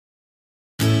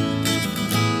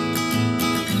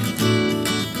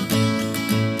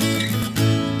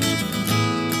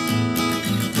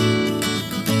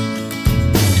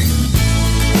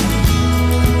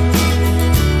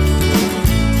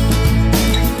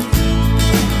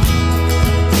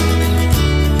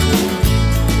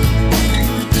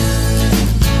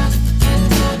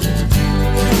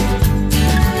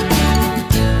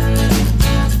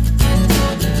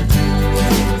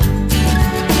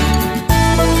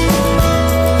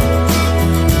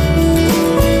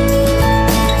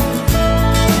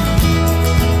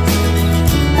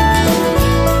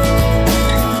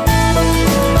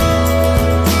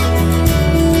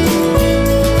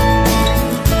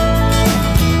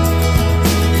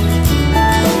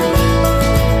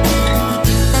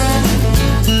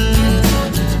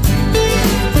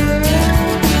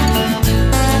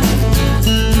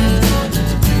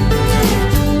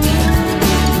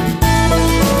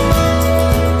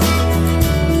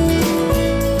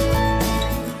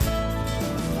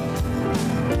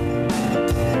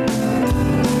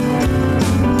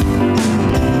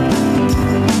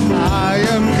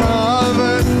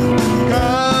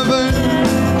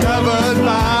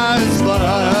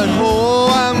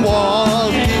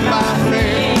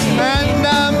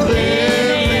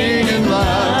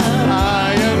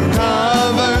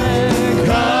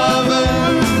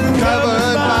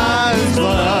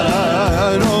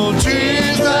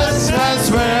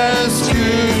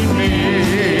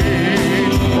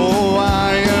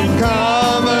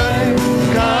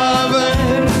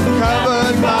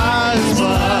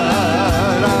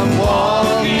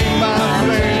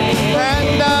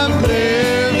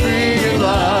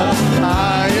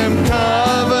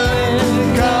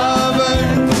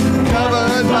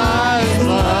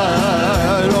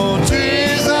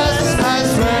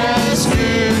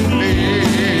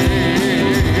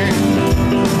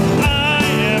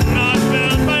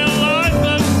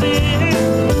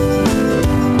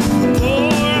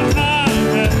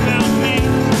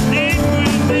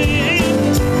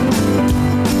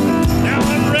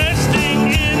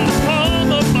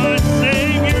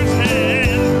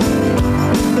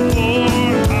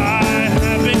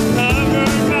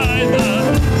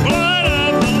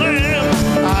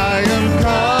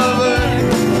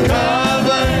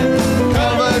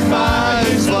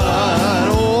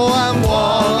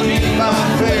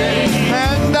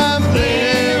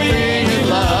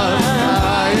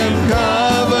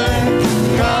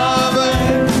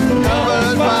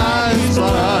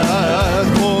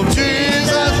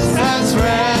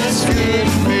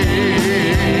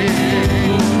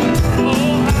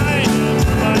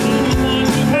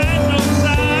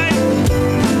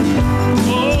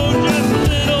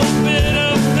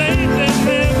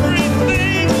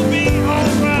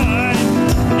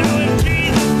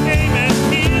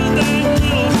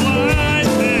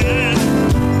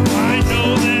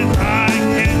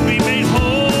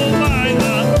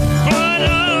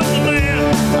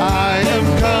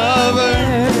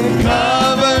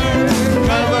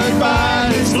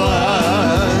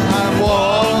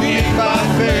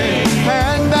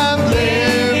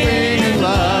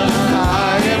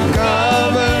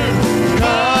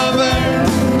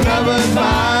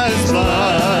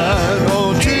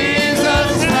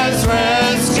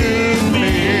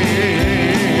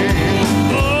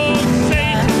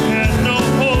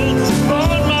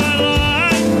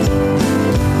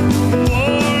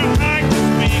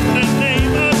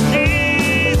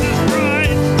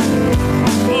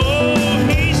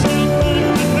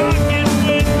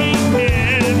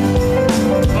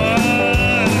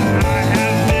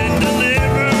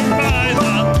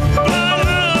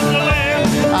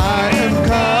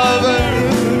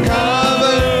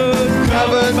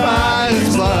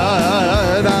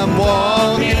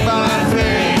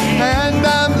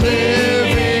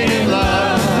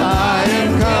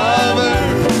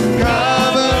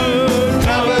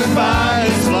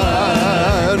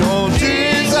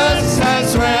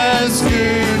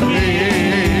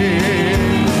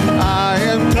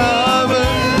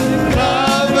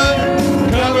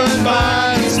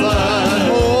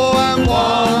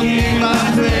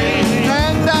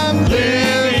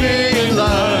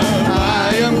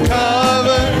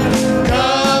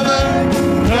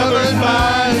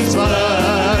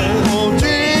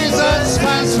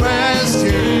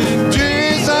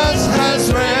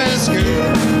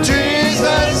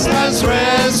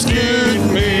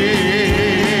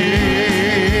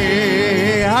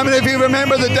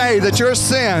the day that your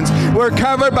sins were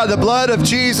covered by the blood of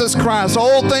Jesus Christ.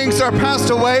 Old things are passed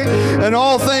away and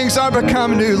all things are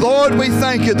become new. Lord, we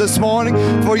thank you this morning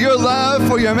for your love,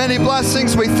 for your many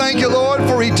blessings. We thank you, Lord,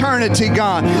 for eternity,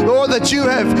 God. Lord, that you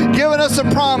have given us a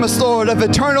promise, Lord, of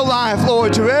eternal life,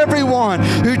 Lord, to everyone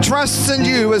who trusts in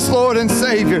you as Lord and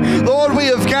Savior. Lord, we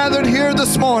have gathered here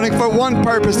this morning for one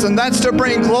purpose, and that's to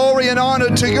bring glory and honor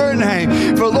to your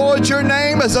name. For, Lord, your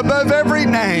name is above every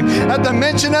name. At the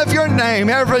mention of your name,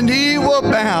 every knee will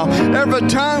bow, every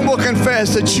tongue will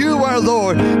confess that you are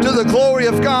Lord, to the glory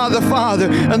of God the Father.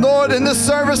 And Lord, in this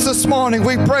service this morning,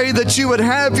 we pray that you would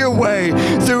have your way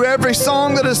through every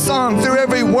song that is sung, through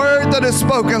every word that is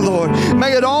spoken, Lord.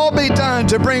 May it all be done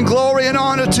to bring glory and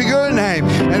honor to your name.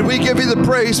 And we give you the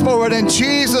praise for it in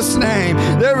Jesus' name.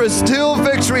 There is still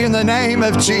victory in the name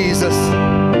of Jesus.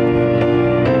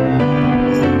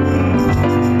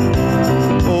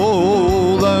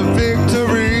 Oh, the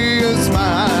victory is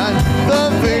mine. The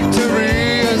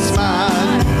victory is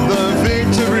mine. The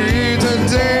victory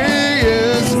today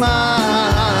is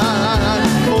mine.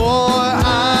 Oh,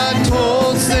 I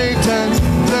told Satan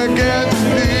to get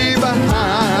thee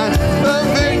behind. The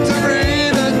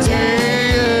victory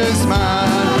today is mine.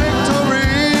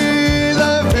 Victory,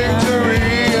 the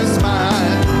victory is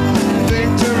mine.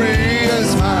 Victory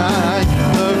is mine.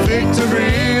 The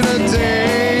victory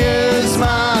today is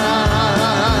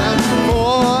mine.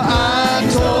 For I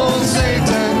told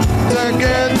Satan to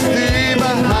get thee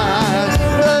behind.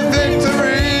 The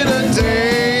victory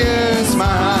today is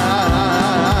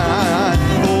mine.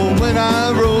 Oh, when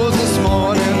I rose this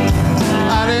morning,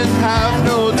 I didn't have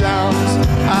no doubts.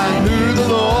 I knew the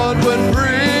Lord would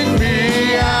bring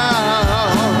me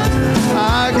out.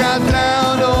 I got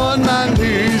down on my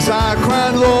knees. I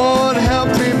cried, Lord, help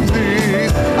me,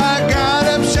 please. I got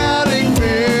up shouting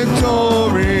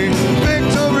victory.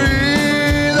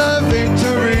 Victory, the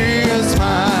victory is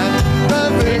mine. The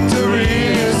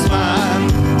victory is mine.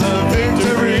 The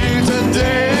victory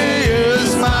today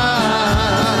is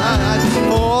mine.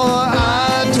 For I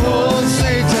told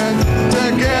Satan to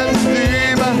get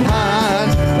thee behind.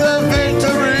 The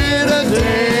victory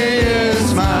today is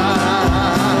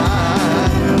mine.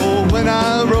 Oh, when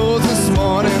I rose this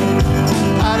morning,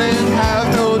 I didn't have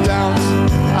no doubts.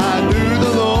 I knew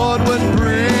the Lord would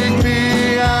bring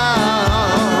me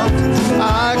out.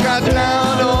 I got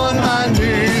down on my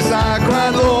knees. I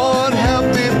cried, Lord, help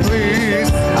me, please.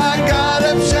 I got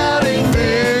up shouting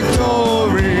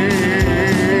victory.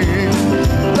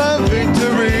 The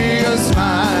victory is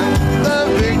mine. The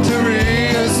victory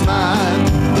is mine.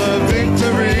 The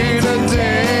victory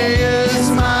today is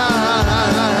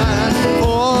mine.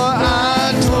 For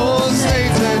I told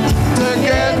Satan to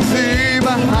get thee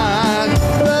behind.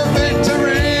 The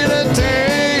victory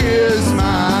today is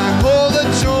mine. Oh, the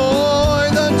joy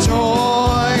is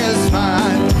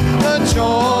mine. The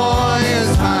joy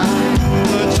is mine.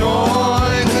 The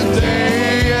joy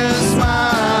today is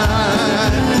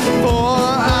mine. For I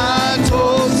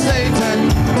told Satan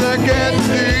to get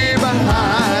thee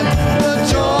behind. The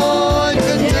joy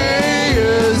today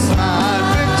is mine.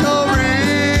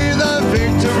 Victory, the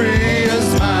victory is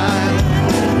mine.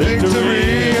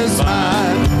 Victory is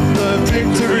mine. The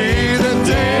victory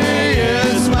today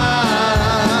is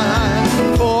mine.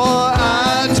 For I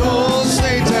told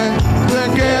Satan to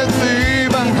get thee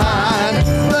behind.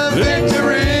 The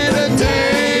victory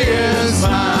today is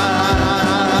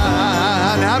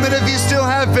mine. How many of you still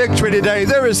have victory today?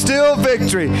 There is still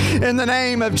victory in the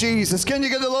name of Jesus. Can you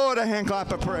give the Lord a hand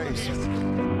clap of praise? Praise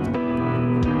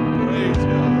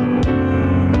God.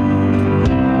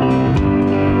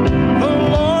 The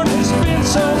Lord has been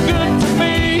so good to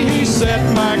me. He set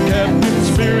my captive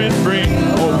spirit free.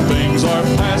 Old things are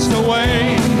passed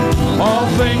away. All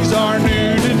things are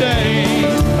new today.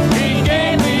 He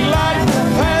gave me life to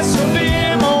pass so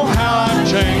dim. Oh, how I've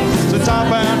changed since I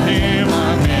found him.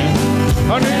 I'm in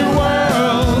a new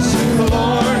world since the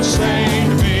Lord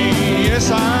saved me. Yes,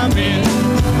 I'm in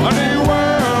a new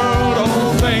world.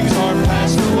 Old things are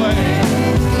passed away.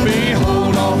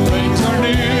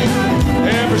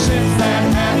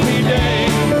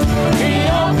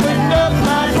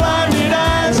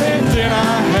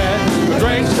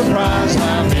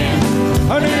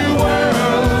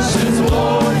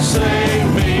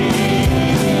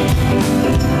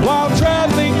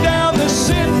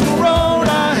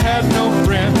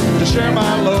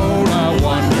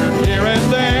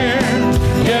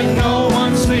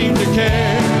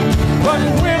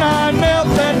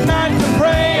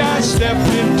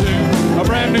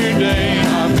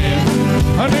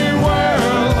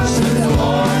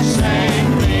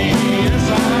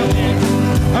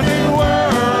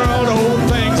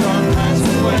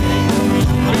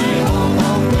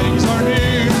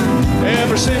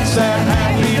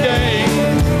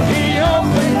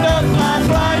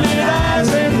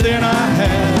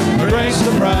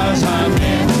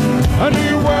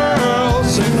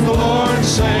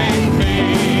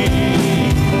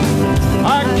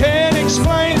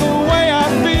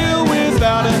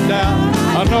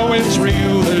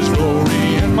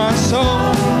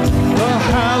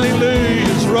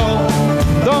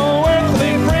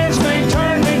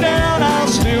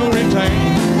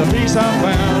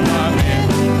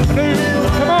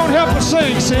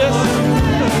 things, sis.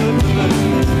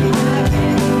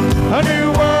 A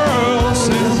new world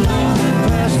since,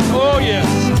 oh yes,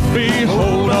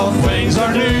 behold, all things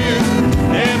are new.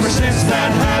 Ever since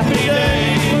that happy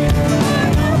day,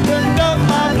 opened up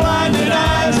my blinded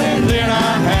eyes, and then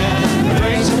I had a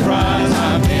great surprise.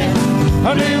 I'm in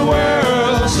a new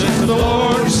world since the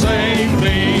Lord saved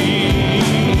me.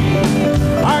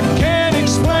 I can't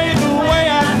explain the way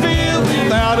I feel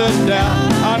without a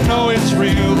doubt. I know it's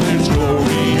real, there's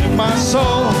glory in my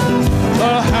soul.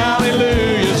 The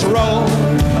hallelujahs roll.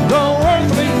 Though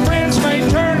earthly friends may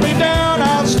turn me down,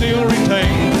 I'll still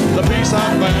retain the peace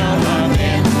I found. I'm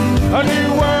in a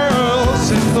new world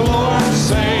since the Lord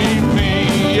saved me.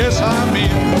 Yes, I'm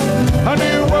in a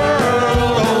new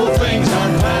world. Old things are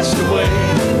passed away.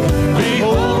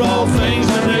 Behold, all things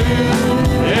are new.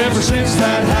 Ever since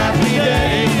that happy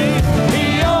day,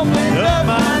 He opened up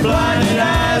my blinded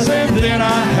eyes, and then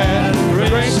I had a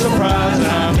great surprise.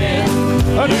 I'm in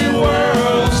a new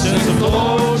world since the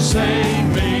Lord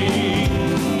saved me.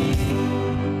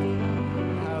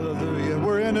 Hallelujah.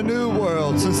 We're in a new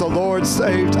world since the Lord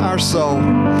saved our soul.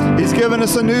 He's given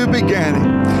us a new beginning,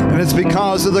 and it's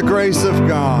because of the grace of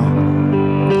God.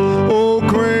 Oh,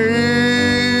 grace,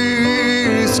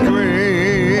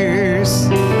 grace.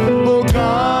 Oh,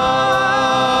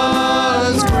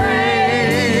 God's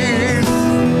grace.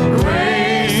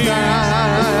 Grace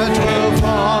that will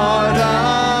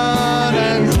pardon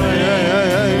and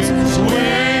cleanse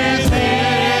within.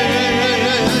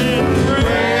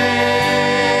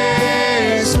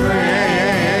 Grace,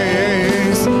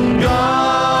 grace.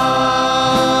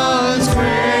 God's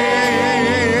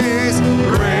grace.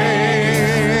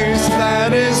 Grace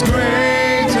that is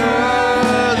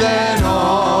greater than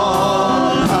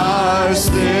all our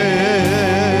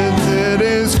sins. It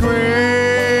is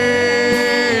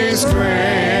grace,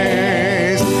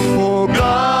 grace. Oh,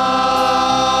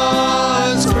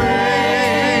 God's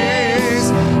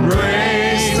grace.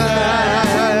 Grace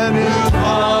that is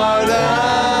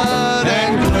pardon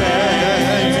and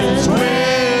cleanse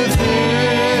within.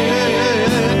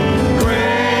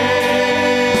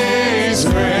 Grace,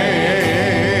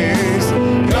 grace.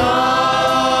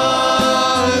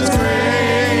 God's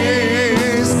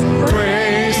grace.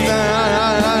 Grace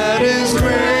that is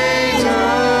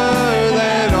greater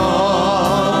than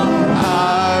all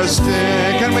our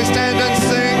sin. Can we stand and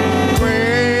sing?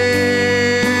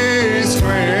 Grace,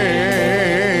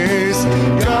 grace.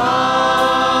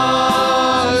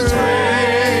 God's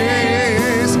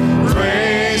grace.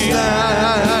 Grace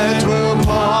that will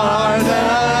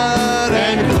pardon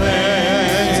and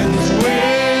cleanse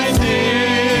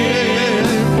within.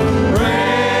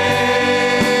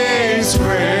 Grace,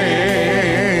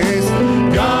 grace.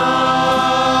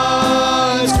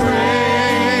 God's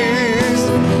grace.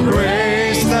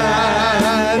 Grace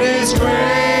that is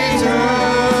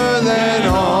greater than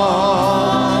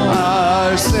all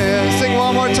our sins. Sing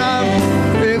one more time.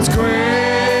 It's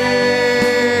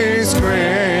grace,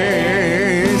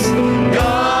 grace.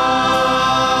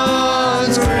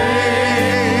 God's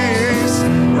grace.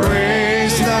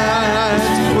 Grace that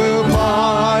will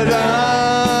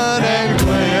pardon and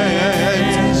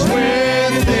cleanse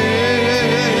within.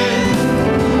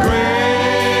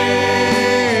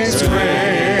 Grace,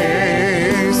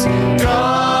 grace.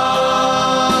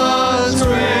 God's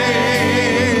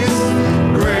grace.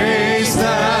 Grace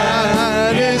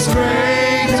that is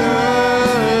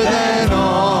greater than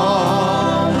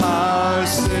all our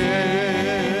sin.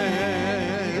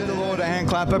 Give the Lord a hand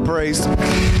clap of praise.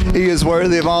 He is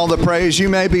worthy of all the praise. You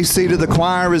may be seated. The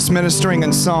choir is ministering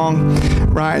in song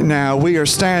right now. We are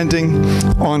standing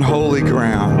on holy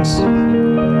grounds.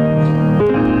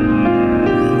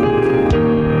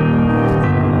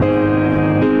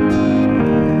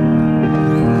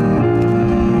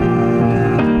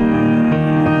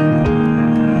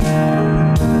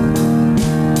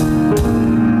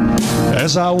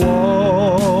 As I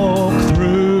walk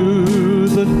through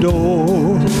the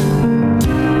door,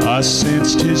 I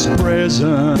sensed His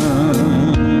presence,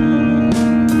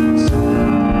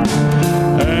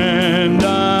 and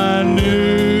I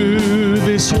knew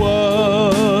this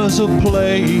was a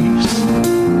place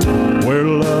where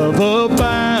love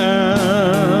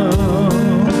abounds.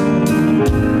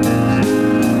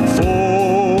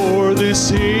 For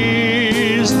this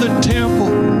is the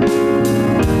temple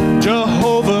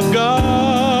Jehovah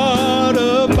God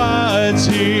abides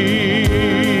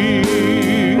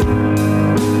here,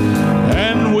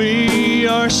 and we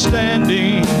are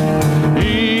standing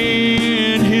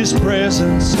in His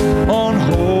presence on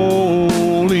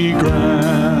holy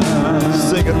ground.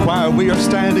 Sing it, choir. We are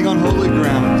standing on holy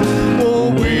ground. Oh,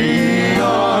 we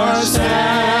are standing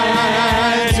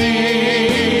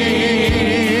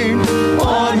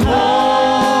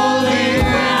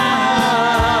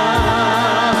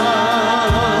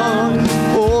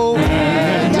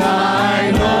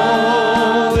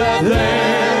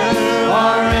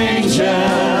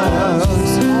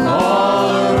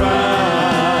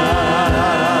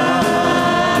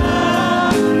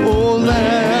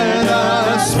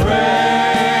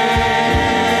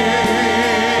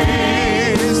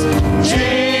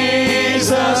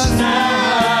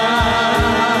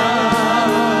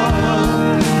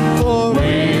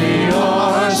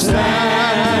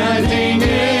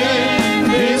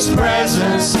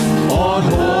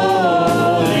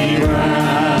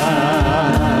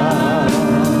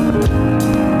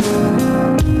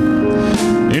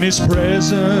His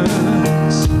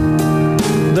presence,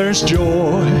 there's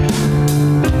joy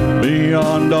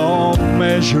beyond all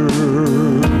measure.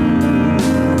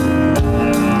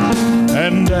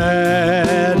 And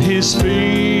at His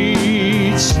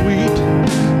feet, sweet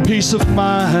peace of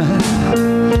mind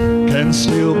can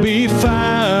still be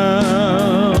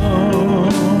found.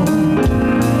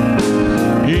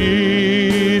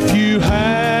 If you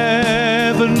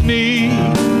have a need,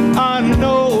 I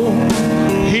know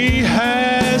He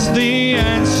has the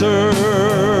answer.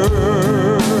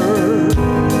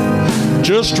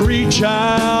 Just reach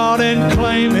out and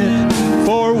claim it,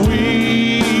 for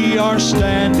we are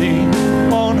standing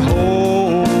on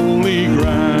holy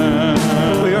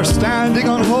ground. We are standing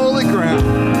on holy ground.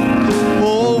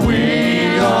 Oh,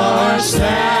 we are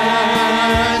standing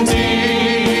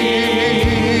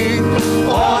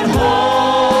on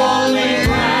holy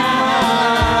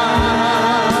ground.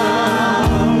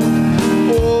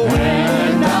 Oh,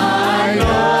 and I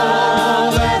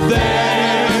know that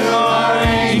there are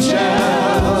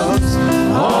angels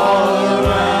all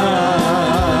around.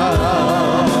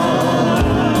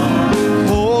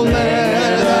 Oh,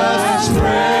 let us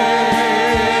praise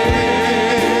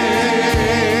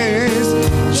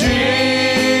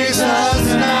Jesus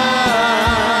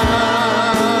now,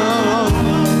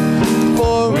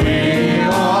 for we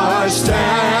are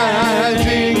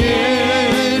standing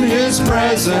in His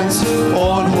presence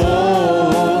on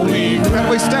holy ground.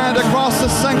 We stand across the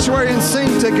sanctuary and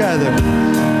sing together.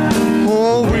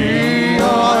 Oh, we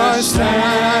are standing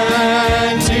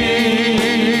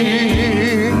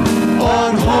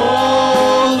on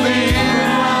holy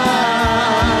ground.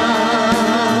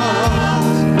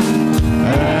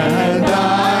 And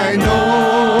I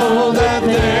know that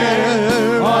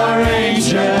there are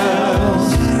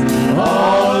angels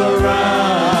all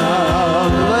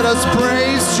around. Let us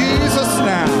praise Jesus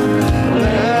now.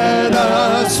 Let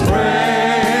us praise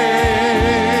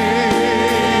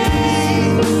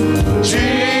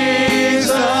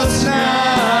Jesus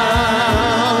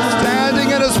now.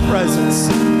 Standing in His presence.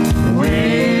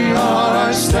 We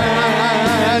are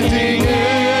standing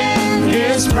in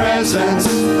His presence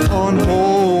on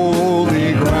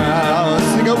holy ground.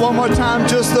 Sing it one more time,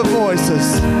 just the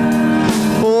voices.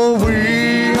 Oh,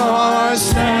 we are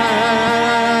standing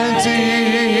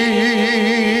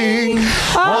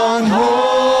on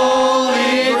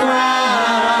holy ground.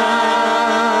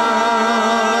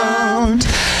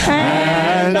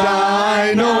 And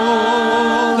I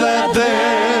know that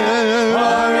there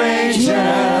are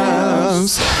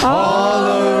angels all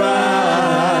around.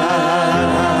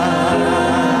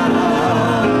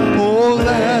 Oh,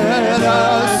 let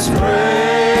us praise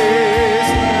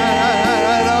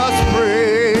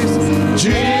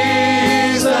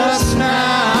Jesus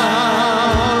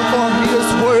now, for He is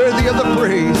worthy of the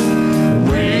praise.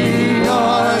 We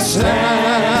are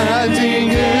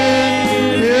standing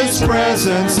in His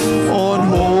presence on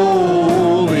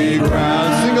holy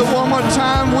ground. Sing it one more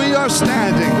time. We are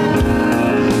standing.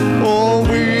 Oh,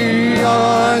 we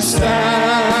are standing,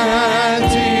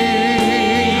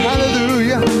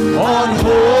 hallelujah, on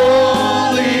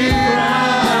holy ground.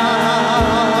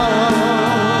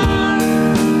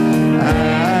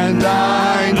 And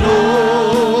I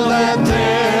know that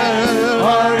there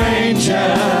are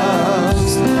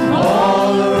angels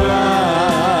all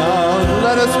around.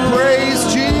 Let us praise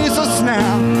Jesus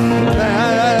now.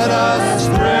 Let us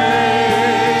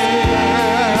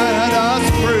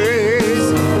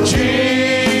praise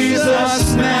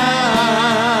Jesus now.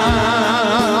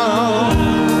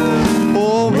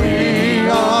 Oh, we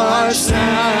are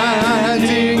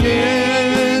standing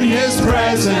in His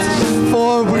presence,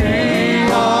 for we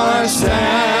are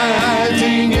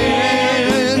standing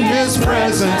in His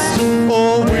presence.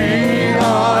 Oh, we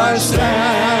are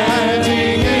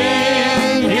standing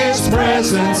in His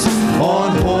presence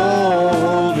on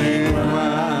holy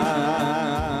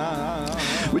ground.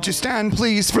 Would you stand,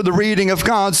 please, for the reading of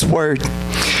God's Word?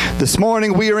 This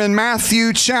morning we are in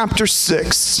Matthew chapter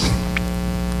 6.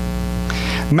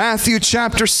 Matthew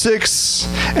chapter 6,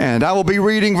 and I will be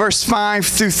reading verse 5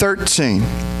 through 13.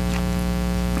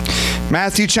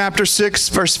 Matthew chapter 6,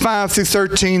 verse 5 through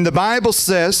 13, the Bible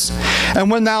says,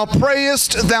 "And when thou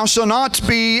prayest, thou shalt not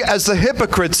be as the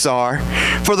hypocrites are,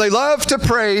 for they love to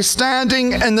pray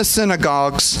standing in the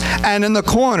synagogues and in the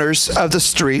corners of the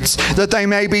streets, that they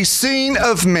may be seen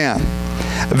of men.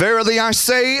 Verily I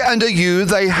say unto you,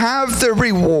 they have their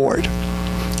reward.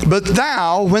 But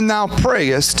thou, when thou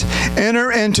prayest,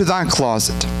 enter into thy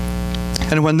closet.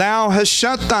 And when thou hast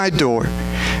shut thy door,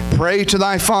 pray to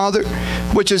thy Father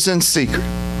which is in secret.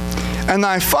 And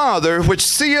thy Father which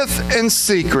seeth in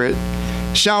secret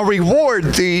shall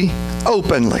reward thee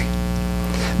openly.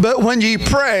 But when ye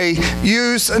pray,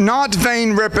 use not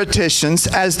vain repetitions,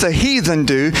 as the heathen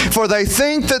do, for they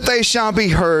think that they shall be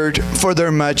heard for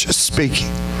their much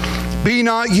speaking. Be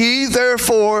not ye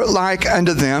therefore like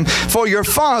unto them, for your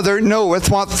Father knoweth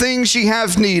what things ye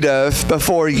have need of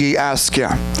before ye ask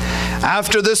him.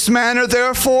 After this manner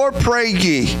therefore pray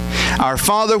ye, Our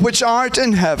Father which art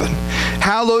in heaven,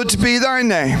 hallowed be thy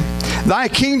name. Thy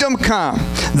kingdom come,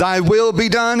 thy will be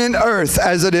done in earth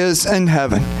as it is in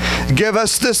heaven. Give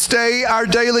us this day our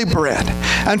daily bread,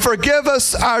 and forgive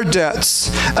us our debts,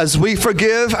 as we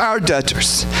forgive our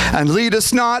debtors. And lead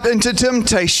us not into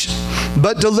temptation,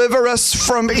 but deliver us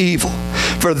from evil.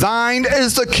 For thine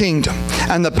is the kingdom,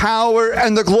 and the power,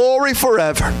 and the glory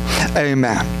forever.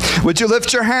 Amen. Would you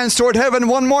lift your hands toward heaven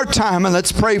one more time, and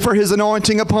let's pray for his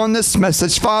anointing upon this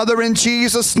message. Father, in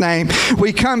Jesus' name,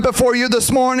 we come before you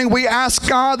this morning. We ask,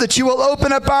 God, that you will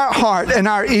open up our heart and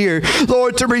our ear,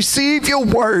 Lord, to receive your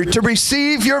word, to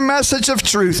receive your message of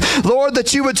truth. Lord,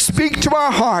 that you would speak to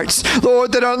our hearts,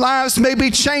 Lord, that our lives may be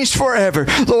changed forever,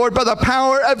 Lord, by the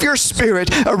power of your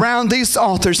Spirit around these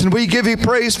altars. And we give you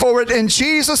praise for it in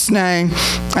Jesus' name.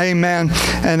 Amen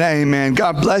and amen.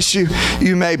 God bless you.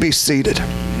 You may be seated.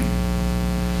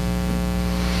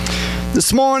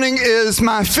 This morning is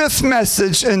my fifth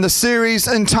message in the series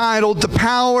entitled The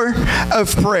Power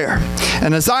of Prayer.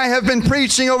 And as I have been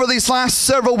preaching over these last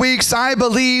several weeks, I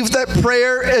believe that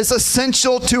prayer is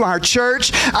essential to our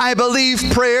church. I believe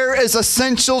prayer is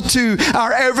essential to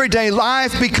our everyday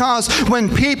life, because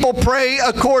when people pray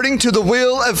according to the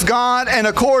will of God and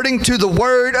according to the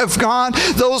Word of God,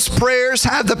 those prayers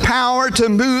have the power to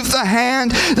move the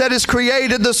hand that has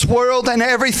created this world and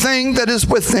everything that is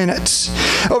within it.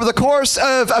 Over the course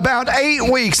of about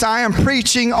 8 weeks, I am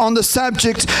preaching on the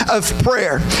subject of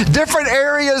prayer. Different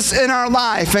areas in our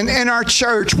life and in our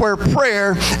church where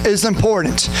prayer is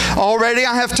important. Already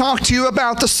I have talked to you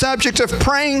about the subject of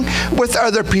praying with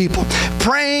other people,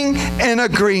 praying in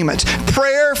agreement,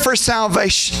 prayer for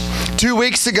salvation. 2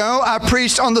 weeks ago, I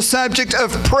preached on the subject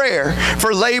of prayer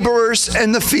for laborers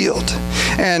in the field.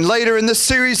 And later in this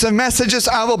series of messages,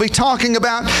 I will be talking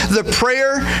about the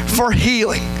prayer for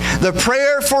healing, the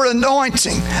prayer for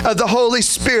anointing of the Holy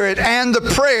Spirit, and the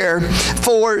prayer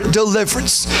for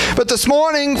deliverance. But this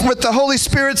morning, with the Holy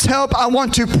Spirit's help, I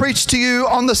want to preach to you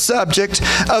on the subject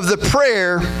of the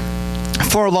prayer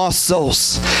for lost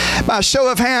souls. By a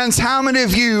show of hands, how many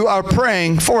of you are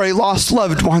praying for a lost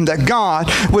loved one, that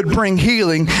God would bring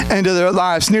healing into their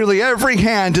lives? Nearly every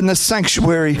hand in the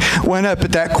sanctuary went up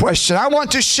at that question. I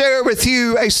want to share with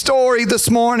you a story this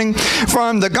morning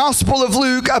from the Gospel of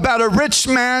Luke about a rich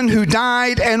man who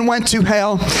died and went to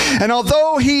hell. And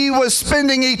although he was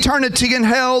spending eternity in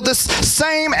hell, this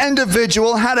same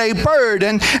individual had a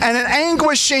burden and an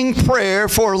anguishing prayer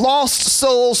for lost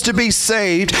souls to be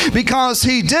saved, because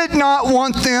he did not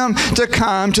want them to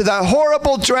come to that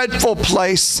horrible, dreadful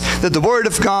place that the Word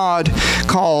of God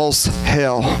calls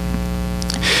hell.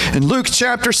 In Luke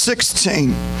chapter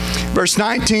 16, verse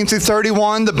 19 through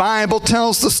 31, the Bible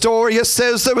tells the story. It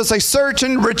says, there was a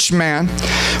certain rich man,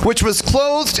 which was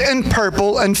clothed in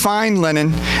purple and fine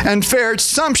linen, and fared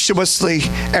sumptuously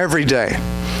every day.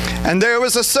 And there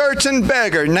was a certain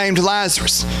beggar named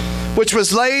Lazarus, which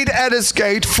was laid at his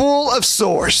gate full of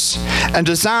sores, and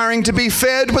desiring to be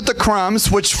fed with the crumbs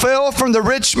which fell from the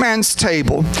rich man's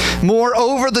table.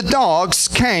 Moreover, the dogs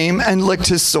came and licked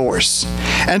his sores.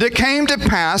 And it came to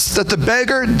pass that the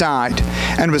beggar died,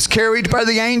 and was carried by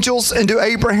the angels into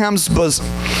Abraham's bosom.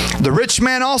 The rich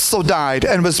man also died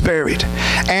and was buried.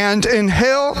 And in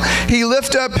hell he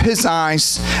lift up his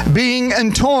eyes, being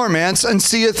in torments, and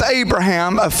seeth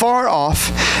Abraham afar off,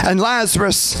 and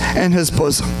Lazarus in his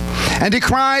bosom. And he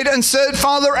cried and said,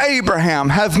 Father Abraham,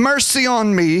 have mercy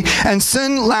on me, and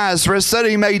send Lazarus, that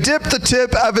he may dip the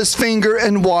tip of his finger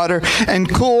in water,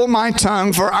 and cool my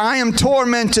tongue, for I am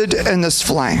tormented in this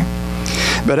flame.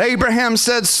 But Abraham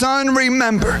said, Son,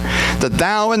 remember that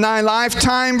thou in thy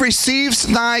lifetime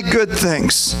receivest thy good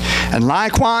things, and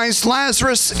likewise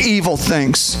Lazarus evil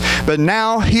things. But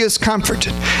now he is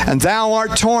comforted, and thou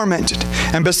art tormented.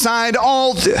 And beside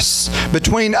all this,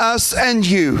 between us and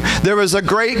you, there is a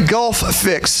great gulf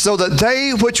fixed, so that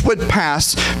they which would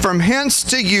pass from hence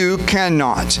to you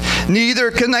cannot, neither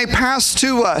can they pass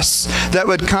to us that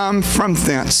would come from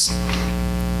thence.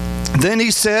 Then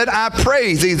he said, I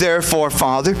pray thee therefore,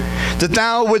 Father, that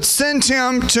thou wouldst send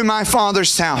him to my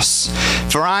father's house.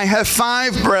 For I have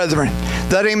 5 brethren,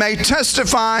 that he may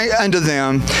testify unto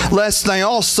them, lest they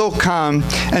also come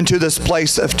into this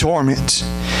place of torment.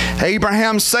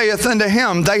 Abraham saith unto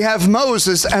him, They have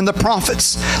Moses and the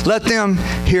prophets, let them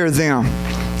hear them.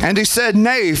 And he said,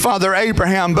 Nay, Father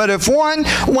Abraham, but if one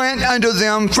went unto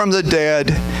them from the dead,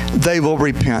 they will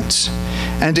repent.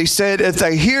 And he said, If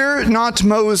they hear not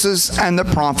Moses and the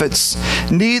prophets,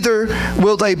 neither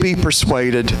will they be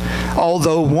persuaded,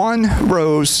 although one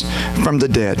rose from the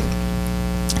dead.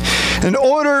 In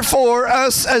order for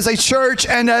us as a church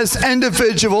and as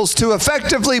individuals to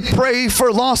effectively pray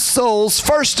for lost souls,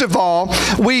 first of all,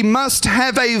 we must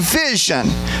have a vision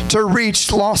to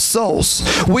reach lost souls.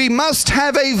 We must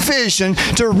have a vision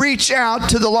to reach out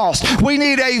to the lost. We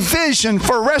need a vision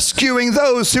for rescuing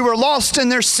those who are lost in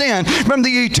their sin from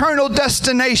the eternal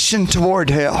destination toward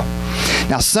hell.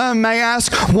 Now, some may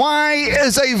ask, why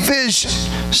is a vision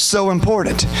so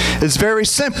important? It's very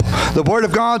simple. The Word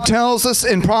of God tells us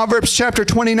in Proverbs chapter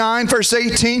 29, verse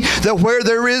 18, that where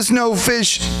there is no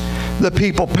vision, the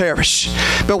people perish.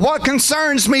 But what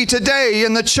concerns me today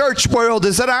in the church world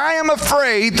is that I am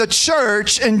afraid the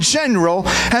church in general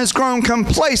has grown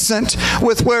complacent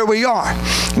with where we are.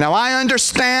 Now, I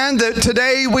understand that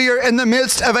today we are in the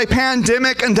midst of a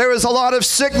pandemic and there is a lot of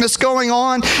sickness going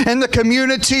on in the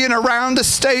community and around the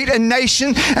state and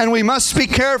nation, and we must be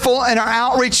careful in our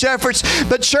outreach efforts.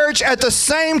 But church, at the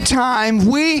same time,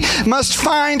 we must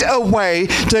find a way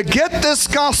to get this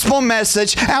gospel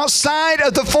message outside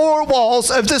of the four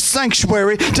walls of this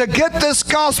sanctuary, to get this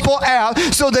gospel out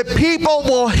so that people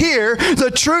will hear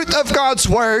the truth of God's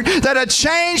word, that a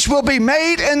change will be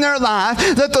made in their life,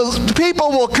 that the people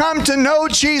will come to know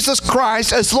Jesus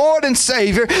Christ as Lord and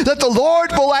Savior, that the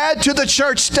Lord will add to the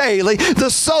church daily the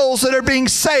souls that are being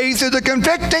saved through the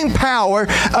convicting power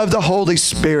of the Holy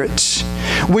Spirit.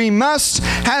 We must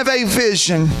have a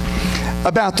vision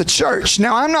about the church.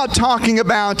 Now, I'm not talking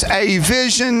about a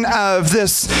vision of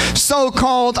this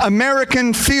so-called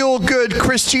American feel-good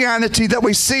Christianity that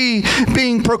we see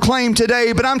being proclaimed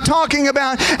today, but I'm talking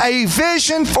about a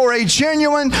vision for a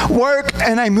genuine work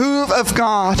and a move of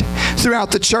God throughout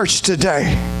the church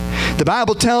today. The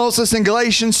Bible tells us in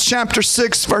Galatians chapter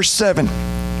 6, verse 7,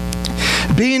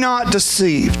 Be not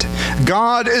deceived.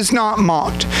 God is not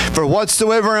mocked. For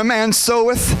whatsoever a man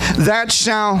soweth, that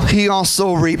shall he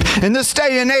also reap. In this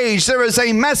day and age, there is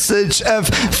a message of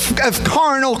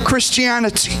carnal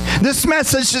Christianity. This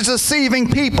message is deceiving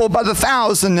people by the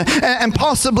thousand and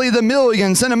possibly the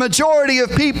millions. And a majority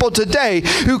of people today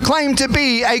who claim to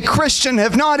be a Christian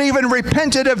have not even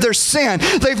repented of their sin.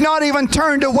 They've not even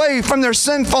turned away from their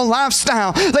sinful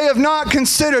lifestyle. They have not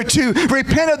considered to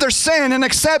repent of their sin and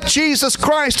accept Jesus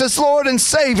Christ as Lord and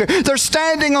Savior. They're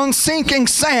standing on sinking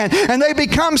sand, and they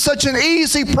become such an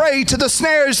easy prey to the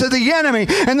snares of the enemy,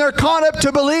 and they're caught up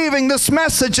to believing this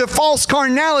message of false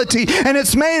carnality, and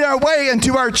it's made our way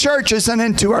into our churches and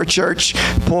into our church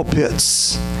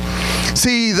pulpits.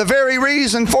 See, the very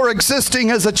reason for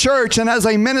existing as a church and as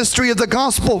a ministry of the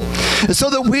gospel is so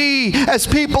that we, as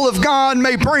people of God,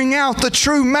 may bring out the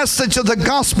true message of the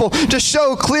gospel to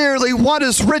show clearly what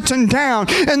is written down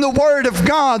in the Word of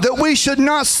God, that we should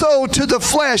not sow to the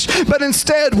flesh, but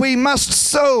instead we must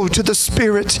sow to the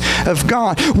Spirit of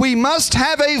God. We must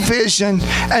have a vision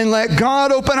and let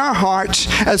God open our hearts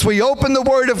as we open the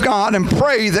Word of God and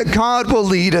pray that God will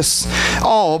lead us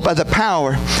all by the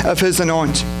power of His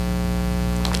anointing.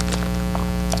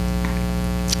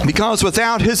 Because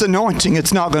without His anointing,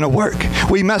 it's not going to work.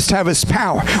 We must have His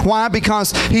power. Why?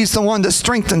 Because He's the one that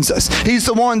strengthens us. He's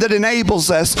the one that enables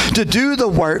us to do the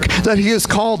work that He has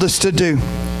called us to do.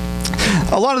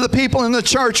 A lot of the people in the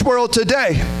church world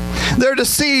today, they're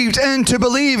deceived into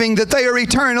believing that they are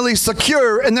eternally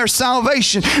secure in their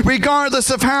salvation, regardless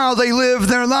of how they live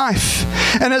their life.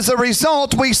 And as a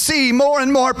result, we see more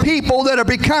and more people that are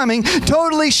becoming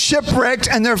totally shipwrecked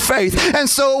in their faith. And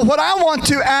so what I want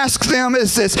to ask them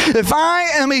is this: if I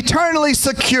am eternally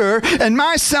secure in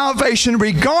my salvation,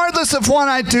 regardless of what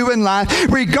I do in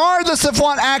life, regardless of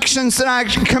what actions that I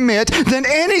commit, then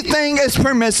anything is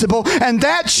permissible. And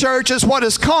that, church, is what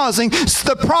is causing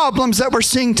the problems that we're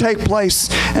seeing take place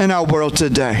in our world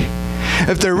today.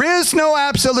 If there is no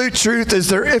absolute truth,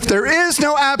 if there is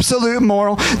no absolute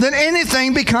moral, then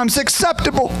anything becomes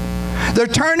acceptable. They're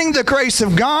turning the grace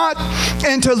of God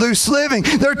into loose living.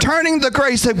 They're turning the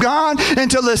grace of God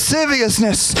into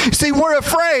lasciviousness. See, we're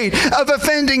afraid of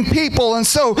offending people, and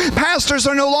so pastors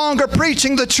are no longer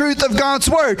preaching the truth of God's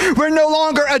Word. We're no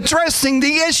longer addressing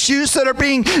the issues that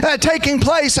are taking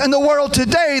place in the world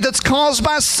today that's caused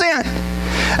by sin.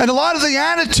 And a lot of the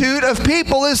attitude of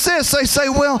people is this. They say,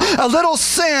 well, a little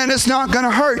sin is not going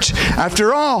to hurt.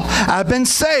 After all, I've been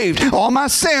saved. All my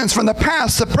sins from the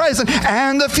past, the present,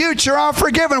 and the future are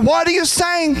forgiven. What are you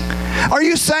saying? Are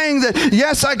you saying that,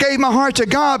 yes, I gave my heart to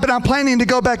God, but I'm planning to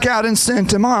go back out and sin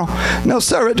tomorrow? No,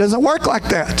 sir, it doesn't work like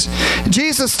that.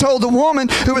 Jesus told the woman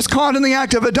who was caught in the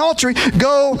act of adultery,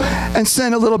 go and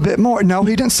sin a little bit more. No,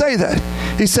 he didn't say that.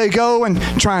 He said, go and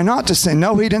try not to sin.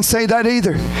 No, he didn't say that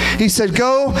either. He said,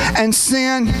 go and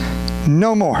sin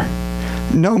no more.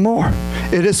 No more.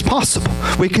 It is possible.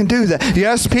 We can do that.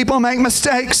 Yes, people make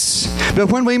mistakes, but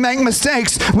when we make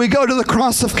mistakes, we go to the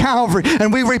cross of Calvary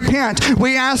and we repent.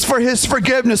 We ask for his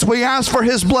forgiveness. We ask for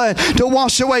his blood to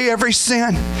wash away every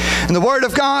sin. And the Word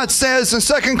of God says in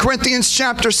 2 Corinthians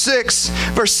chapter 6,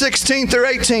 verse 16 through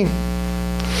 18,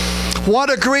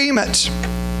 what agreement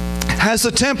has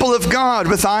the temple of God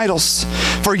with idols?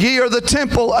 For ye are the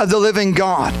temple of the living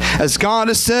God. As God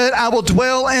has said, I will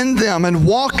dwell in them and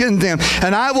walk in them,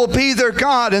 and I will be their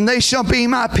God, and they shall be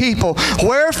my people.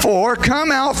 Wherefore,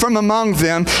 come out from among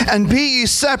them, and be ye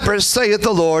separate, saith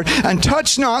the Lord, and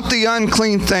touch not the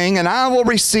unclean thing, and I will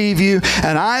receive you,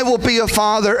 and I will be a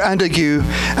father unto you,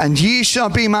 and ye shall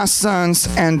be my sons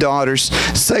and daughters,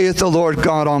 saith the Lord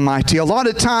God Almighty. A lot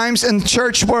of times in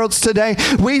church worlds today,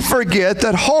 we forget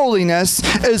that holiness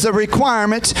is a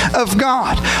requirement of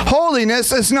God.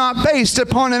 Holiness is not based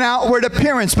upon an outward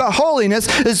appearance, but holiness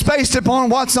is based upon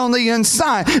what's on the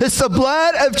inside. It's the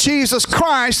blood of Jesus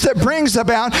Christ that brings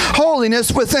about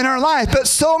holiness within our life. But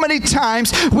so many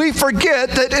times we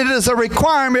forget that it is a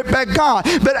requirement by God.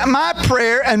 But my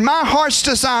prayer and my heart's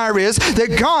desire is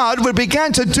that God would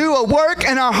begin to do a work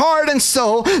in our heart and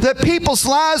soul, that people's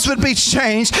lives would be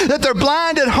changed, that their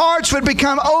blinded hearts would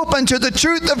become open to the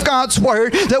truth of God's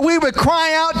Word, that we would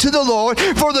cry out to the Lord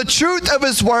for the truth of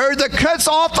his word that cuts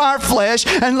off our flesh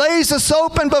and lays us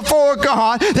open before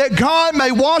God, that God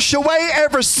may wash away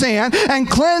every sin and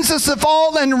cleanse us of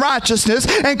all unrighteousness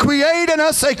and create in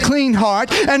us a clean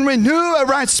heart and renew a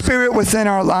right spirit within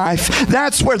our life.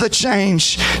 That's where the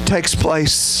change takes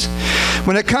place.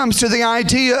 When it comes to the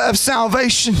idea of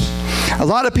salvation, a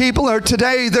lot of people are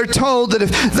today, they're told that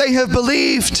if they have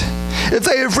believed, if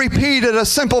they have repeated a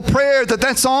simple prayer, that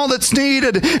that's all that's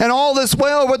needed and all is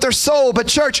well with their soul. But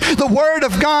church, the Word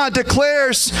of God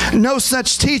declares no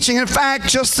such teaching. In fact,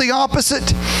 just the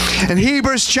opposite. In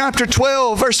Hebrews chapter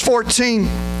 12, verse 14,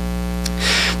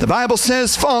 the Bible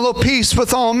says, follow peace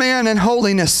with all men and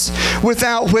holiness,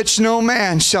 without which no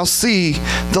man shall see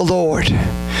the Lord.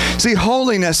 See,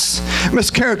 holiness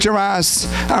must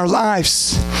characterize our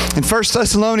lives. In 1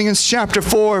 Thessalonians chapter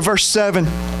 4, verse 7,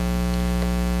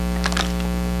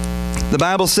 the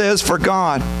Bible says, for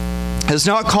God has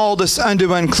not called us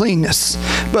unto uncleanness,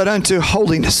 but unto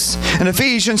holiness. In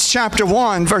Ephesians chapter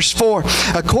 1, verse 4,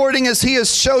 according as he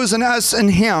has chosen us in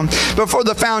him before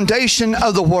the foundation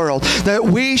of the world, that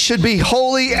we should be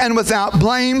holy and without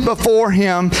blame before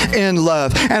him in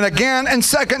love. And again in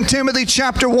 2 Timothy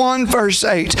chapter 1, verse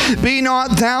 8, be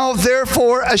not thou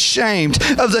therefore ashamed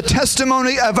of the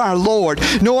testimony of our Lord,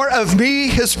 nor of me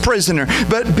his prisoner,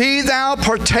 but be thou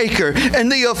partaker in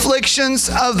the afflictions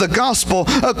of the gospel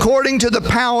according to the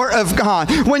power of God.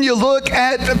 When you look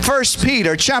at 1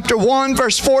 Peter chapter 1,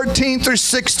 verse 14 through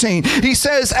 16, he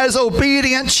says, as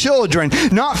obedient children,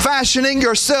 not fashioning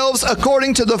yourselves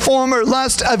according to the former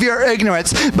lust of your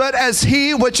ignorance, but as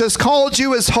he which has called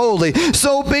you is holy,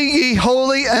 so be ye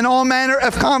holy in all manner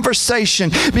of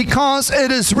conversation, because it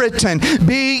is written,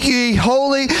 be ye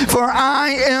holy, for I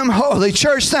am holy.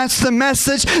 Church, that's the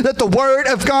message that the Word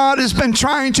of God has been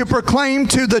trying to proclaim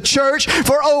to the church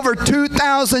for over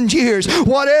 2,000 years.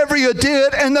 Whatever you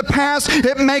did in the past,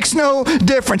 it makes no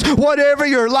difference. Whatever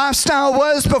your lifestyle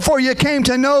was before you came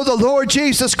to know the Lord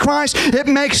Jesus Christ, it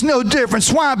makes no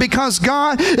difference. Why? Because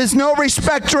God is no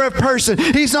respecter of person.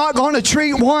 He's not going to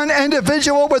treat one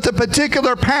individual with a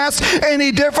particular past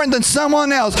any different than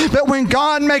someone else. But when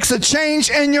God makes a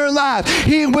change in your life,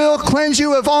 he will cleanse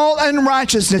you of all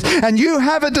unrighteousness. And you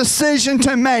have a decision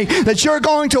to make, that you're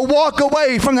going to walk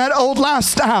away from that old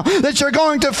lifestyle, that you're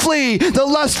going to flee the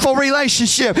lustful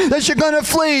relationship, that you're going to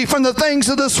flee from the things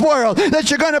of this world, that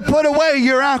you're going to put away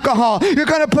your alcohol, you're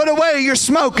going to put away your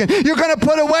smoking, you're going to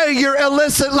put away your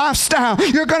illicit lifestyle,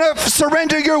 you're going to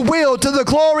surrender your will to the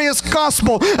glorious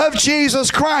gospel of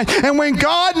Jesus Christ. And when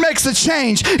God makes a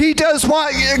change, he does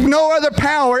what no other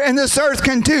power in this earth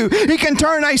can do. He can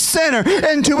turn a sinner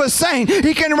into a saint.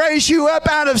 He can raise you up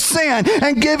out of sin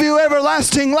and give you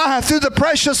everlasting life through the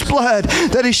precious blood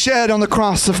that he shed on the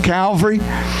cross of Calvary.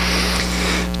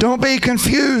 Don't be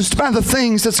confused by the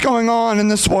things that's going on in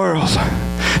this world.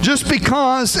 Just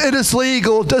because it is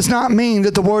legal does not mean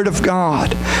that the Word of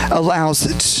God allows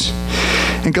it.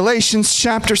 In Galatians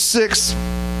chapter 6,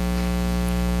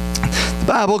 the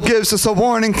Bible gives us a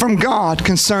warning from God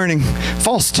concerning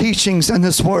false teachings in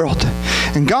this world.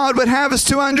 And God would have us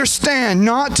to understand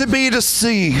not to be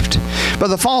deceived by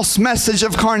the false message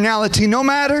of carnality, no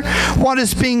matter what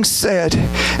is being said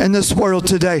in this world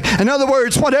today. In other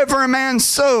words, whatever a man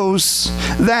sows,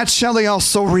 that shall he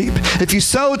also reap. If you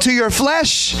sow to your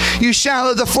flesh, you shall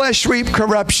of the flesh reap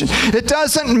corruption. It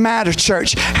doesn't matter,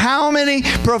 church, how many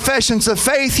professions of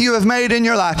faith you have made in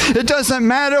your life. It doesn't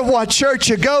matter what church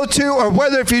you go to or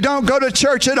whether if you don't go to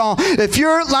church at all. If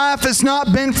your life has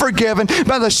not been forgiven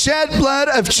by the shed blood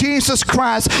of Jesus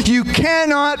Christ, you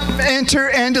cannot enter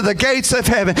into the gates of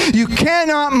heaven. You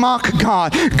cannot mock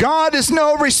God. God is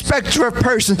no respecter of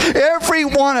persons. Every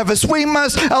one of us, we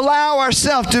must allow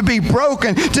ourselves to be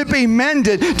broken, to be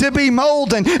mended, to be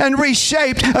molded and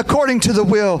reshaped according to the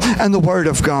will and the Word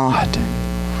of God.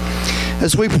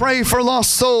 As we pray for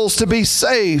lost souls to be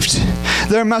saved,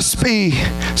 there must be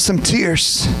some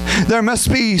tears. There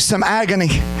must be some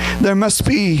agony. There must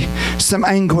be some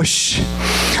anguish.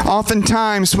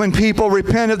 Oftentimes when people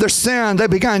repent of their sin, they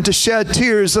begin to shed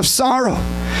tears of sorrow.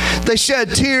 They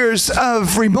shed tears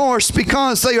of remorse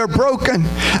because they are broken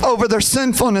over their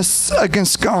sinfulness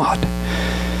against God.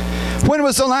 When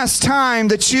was the last time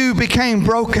that you became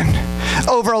broken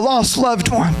over a lost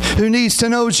loved one who needs to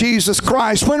know Jesus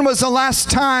Christ? When was the last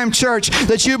time, church,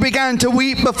 that you began to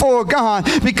weep before God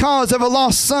because of a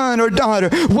lost son or daughter?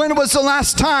 When was the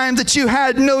last time that you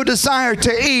had no desire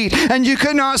to eat and you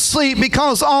could not sleep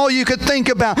because all you could think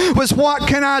about was what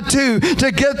can I do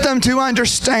to get them to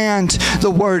understand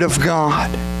the Word of God?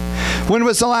 When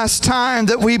was the last time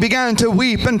that we began to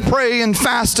weep and pray and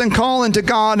fast and call into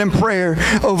God in prayer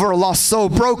over a lost soul?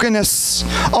 Brokenness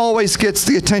always gets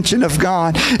the attention of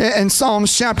God. In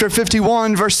Psalms chapter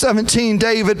 51, verse 17,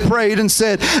 David prayed and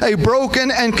said, "A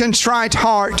broken and contrite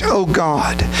heart, O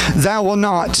God, thou wilt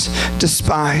not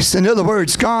despise." In other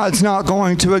words, God's not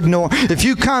going to ignore. If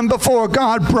you come before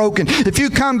God broken, if you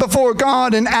come before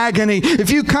God in agony,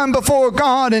 if you come before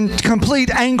God in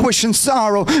complete anguish and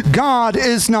sorrow, God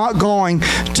is not going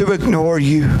to ignore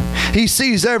you. He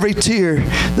sees every tear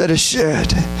that is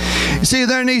shed. You see,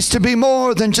 there needs to be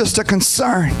more than just a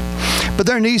concern, but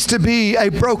there needs to be a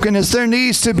brokenness. There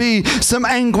needs to be some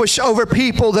anguish over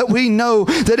people that we know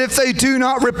that if they do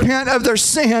not repent of their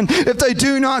sin, if they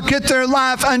do not get their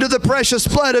life under the precious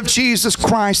blood of Jesus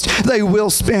Christ, they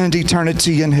will spend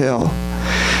eternity in hell.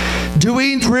 Do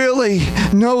we really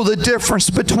know the difference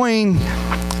between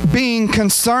being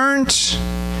concerned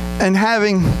and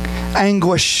having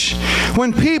anguish?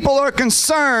 When people are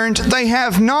concerned, they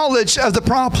have knowledge of the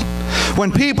problem.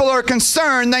 When people are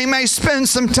concerned, they may spend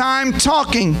some time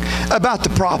talking about the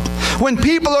problem. When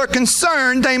people are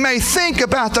concerned, they may think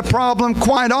about the problem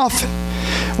quite often.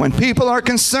 When people are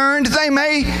concerned, they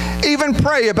may even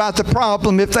pray about the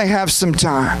problem if they have some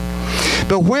time.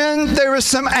 But when there is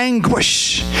some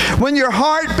anguish, when your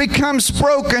heart becomes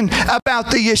broken about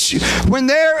the issue, when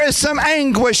there is some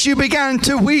anguish, you begin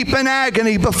to weep in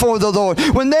agony before the Lord.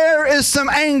 When there is some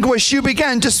anguish, you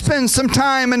begin to spend some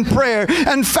time in prayer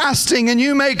and fasting, and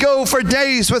you may go for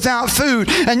days without food,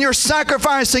 and you're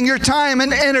sacrificing your time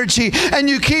and energy, and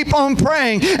you keep on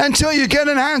praying until you get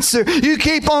an answer. You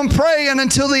keep on praying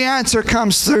until the answer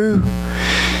comes through.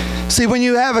 See, when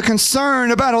you have a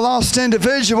concern about a lost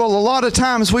individual, a lot of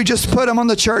times we just put them on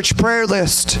the church prayer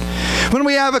list. When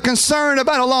we have a concern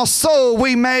about a lost soul,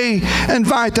 we may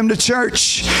invite them to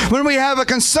church. When we have a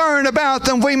concern about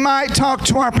them, we might talk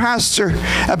to our pastor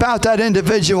about that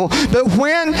individual. But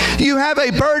when you have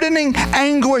a burdening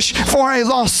anguish for a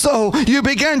lost soul, you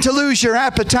begin to lose your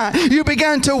appetite. You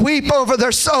begin to weep over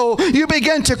their soul. You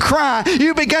begin to cry.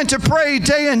 You begin to pray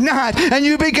day and night. And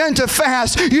you begin to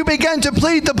fast. You begin to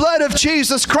plead the blood of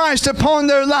Jesus Christ upon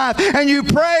their life. And you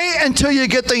pray until you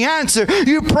get the answer.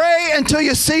 You pray until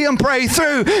you see them pray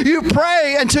through. You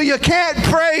pray until you can't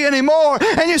pray anymore.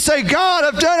 And you say, God,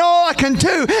 I've done all I can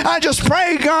do. I just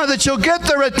pray, God, that you'll get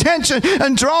their attention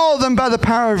and draw them by the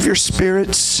power of your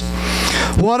spirits.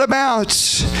 What about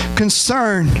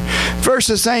concern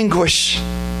versus anguish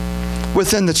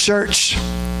within the church?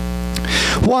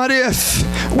 What if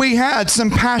we had some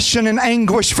passion and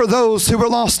anguish for those who were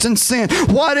lost in sin?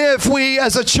 What if we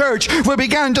as a church, we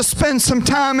began to spend some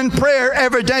time in prayer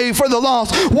every day for the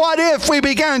lost? What if we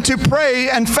began to pray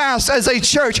and fast as a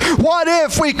church? What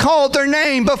if we called their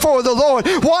name before the Lord?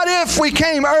 What if we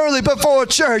came early before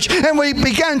church and we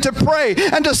began to pray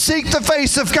and to seek the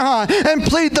face of God and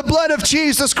plead the blood of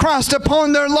Jesus Christ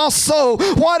upon their lost soul?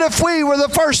 What if we were the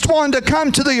first one to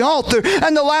come to the altar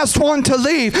and the last one to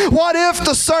leave? What if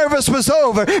the service was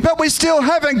over, but we still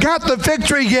haven't got the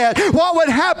victory yet? What would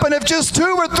happen if just 2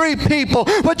 or 3 people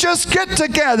would just get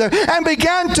together and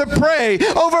begin to pray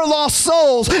over lost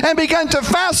souls and begin to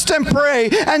fast and pray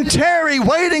and tarry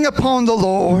waiting upon the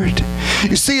Lord?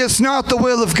 You see, it's not the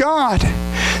will of God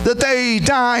that they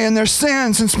die in their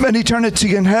sins and spend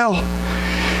eternity in hell.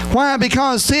 Why?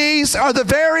 Because these are the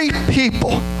very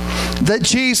people that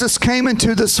Jesus came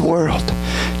into this world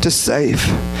to save.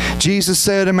 Jesus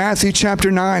said in Matthew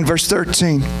chapter 9, verse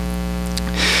 13,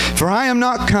 "For I am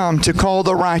not come to call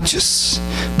the righteous,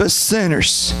 but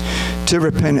sinners to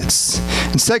repentance."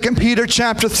 In 2 Peter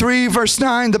chapter 3, verse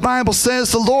 9, the Bible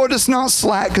says, "The Lord is not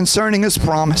slack concerning his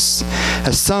promise,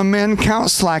 as some men count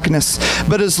slackness,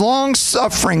 but is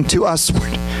long-suffering to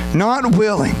usward, not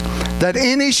willing that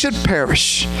any should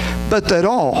perish, but that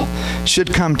all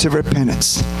should come to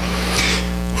repentance."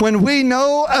 When we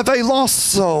know of a lost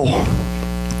soul,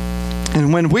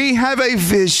 and when we have a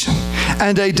vision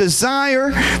and a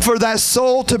desire for that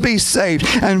soul to be saved,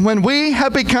 and when we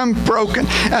have become broken,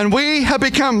 and we have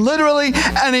become literally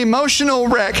an emotional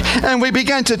wreck, and we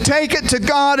begin to take it to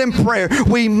God in prayer,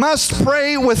 we must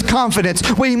pray with confidence.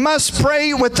 We must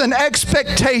pray with an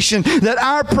expectation that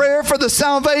our prayer for the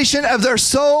salvation of their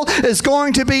soul is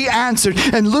going to be answered.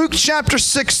 In Luke chapter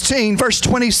 16, verse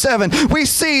 27, we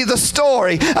see the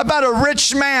story about a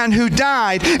rich man who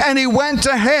died and he went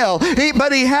to hell.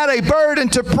 But he had a burden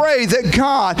to pray that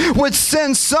God would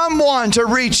send someone to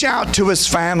reach out to his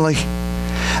family.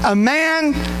 A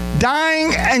man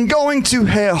dying and going to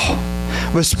hell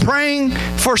was praying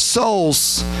for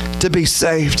souls to be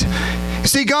saved.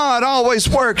 See, God always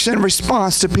works in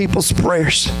response to people's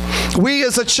prayers. We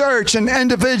as a church and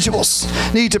individuals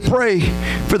need to pray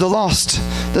for the lost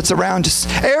that's around us.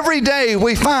 Every day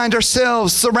we find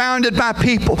ourselves surrounded by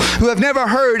people who have never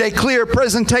heard a clear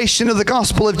presentation of the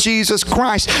gospel of Jesus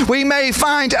Christ. We may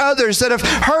find others that have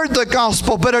heard the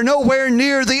gospel but are nowhere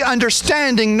near the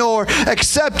understanding nor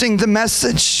accepting the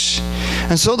message.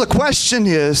 And so the question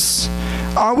is,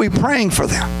 are we praying for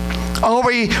them? Are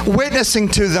we witnessing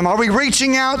to them? Are we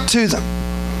reaching out to them?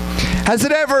 Has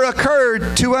it ever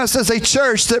occurred to us as a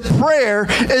church that prayer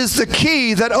is the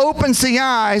key that opens the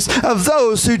eyes of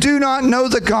those who do not know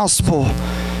the gospel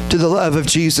to the love of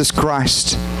Jesus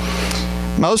Christ?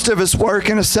 Most of us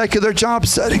work in a secular job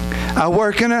setting. I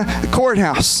work in a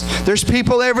courthouse. There's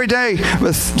people every day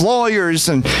with lawyers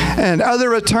and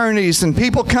other attorneys and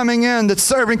people coming in that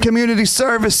serve in community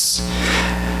service.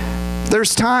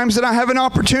 There's times that I have an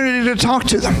opportunity to talk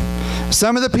to them.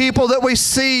 Some of the people that we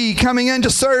see coming in to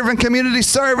serve in community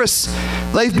service,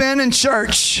 they've been in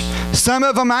church. Some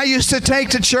of them I used to take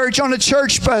to church on a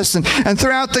church bus, and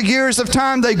throughout the years of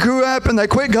time they grew up and they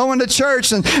quit going to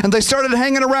church and they started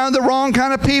hanging around the wrong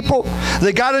kind of people.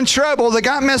 They got in trouble. They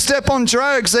got messed up on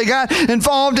drugs. They got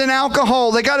involved in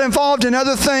alcohol. They got involved in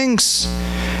other things.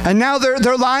 And now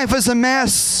their life is a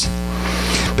mess.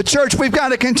 But church, we've got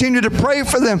to continue to pray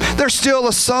for them. They're still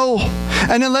a soul.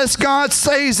 And unless God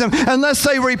saves them, unless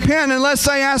they repent, unless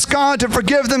they ask God to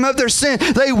forgive them of their sin,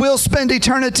 they will spend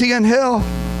eternity in hell.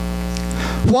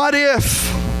 What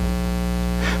if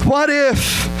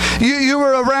you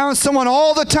were around someone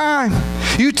all the time,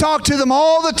 you talked to them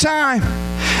all the time,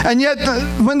 and yet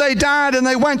when they died and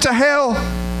they went to hell,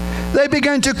 they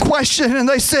began to question and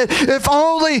they said, if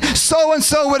only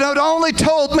so-and-so would have only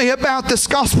told me about this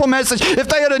gospel message. If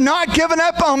they had not given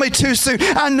up on me too soon.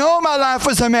 I know my life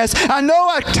was a mess. I know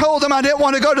I told them I didn't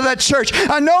want to go to that church.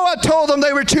 I know I told them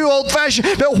they were too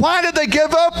old-fashioned. But why did they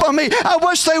give up on me? I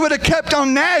wish they would have kept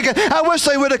on nagging. I wish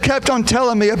they would have kept on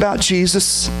telling me about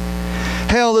Jesus.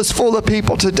 Hell is full of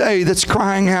people today that's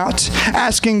crying out,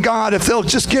 asking God if they'll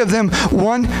just give them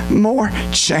one more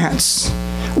chance.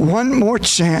 One more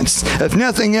chance. If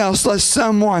nothing else, let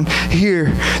someone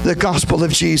hear the gospel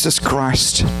of Jesus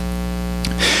Christ.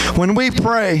 When we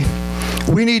pray,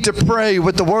 we need to pray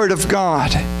with the Word of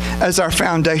God as our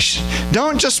foundation.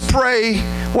 Don't just pray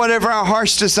whatever our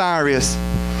heart's desire is.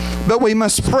 but we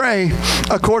must pray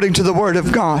according to the Word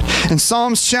of God. In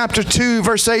Psalms chapter 2,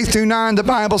 verse 8 through 9, the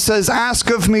Bible says, "Ask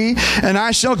of me, and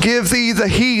I shall give thee the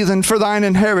heathen for thine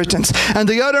inheritance, and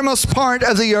the uttermost part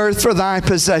of the earth for thy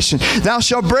possession. Thou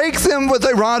shalt break them with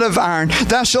a rod of iron.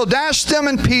 Thou shalt dash them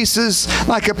in pieces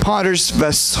like a potter's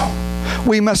vessel."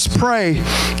 We must pray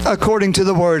according to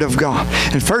the Word of God.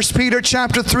 In 1 Peter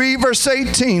chapter 3, verse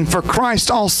 18, "For Christ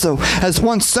also has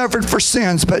once suffered for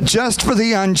sins, but just for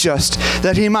the unjust,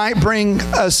 that he might bring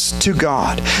us to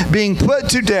God, being put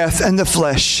to death in the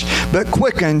flesh, but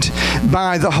quickened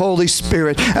by the Holy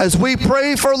Spirit." As we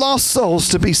pray for lost souls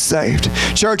to be saved,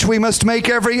 church, we must make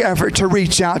every effort to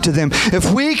reach out to them.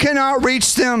 If we cannot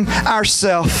reach them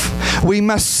ourselves, we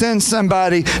must send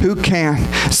somebody who can.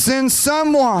 Send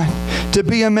someone to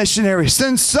be a missionary.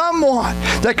 Send someone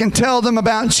that can tell them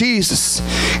about Jesus.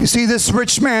 You see, this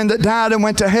rich man that died and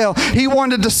went to hell, he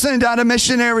wanted to send out a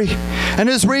missionary. And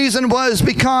his reason was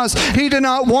because he did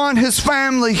not want his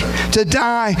family to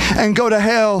die and go to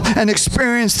hell and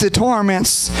experience the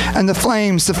torments and the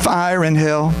flames of fire in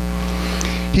hell.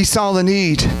 He saw the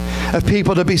need of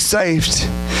people to be saved.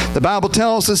 The Bible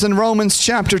tells us in Romans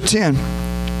chapter 10,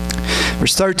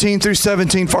 verse 13 through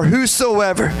 17, "For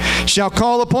whosoever shall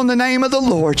call upon the name of the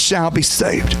Lord shall be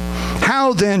saved.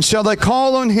 How then shall they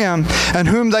call on him in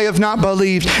whom they have not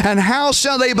believed? And how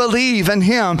shall they believe in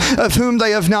him of whom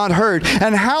they have not heard?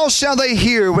 And how shall they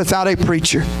hear without a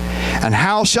preacher? And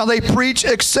how shall they preach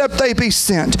except they be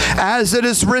sent? As it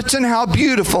is written, how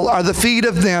beautiful are the feet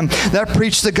of them that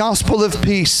preach the gospel of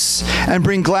peace and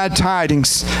bring glad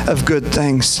tidings of good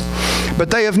things. But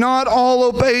they have not all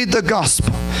obeyed the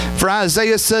gospel. For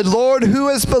Isaiah said, Lord, who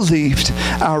has believed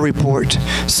our report?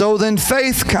 So then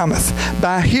faith cometh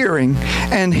by hearing,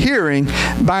 and hearing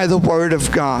by the word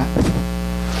of God."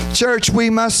 Church, we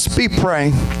must be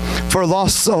praying for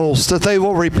lost souls, that they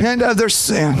will repent of their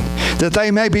sin, that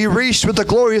they may be reached with the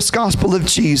glorious gospel of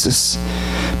Jesus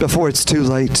before it's too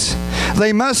late.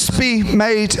 They must be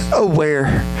made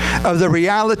aware of the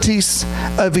realities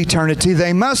of eternity.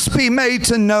 They must be made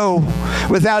to know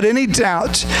without any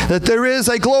doubt that there is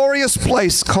a glorious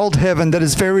place called heaven that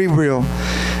is very real.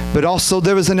 But also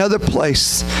there is another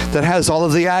place that has all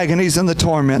of the agonies and the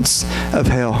torments of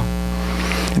hell.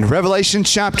 In Revelation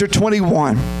chapter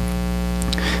 21,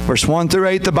 verse 1 through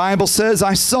 8, the Bible says,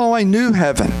 "I saw a new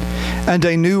heaven and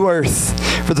a new earth.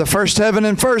 For the first heaven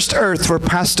and first earth were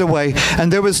passed away,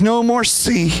 and there was no more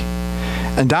sea.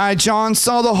 And I, John,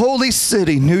 saw the holy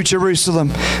city, New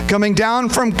Jerusalem, coming down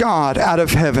from God out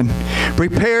of heaven,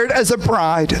 prepared as a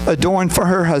bride adorned for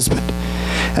her husband.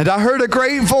 And I heard a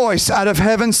great voice out of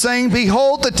heaven saying,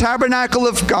 Behold, the tabernacle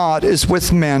of God is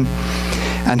with men.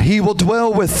 And he will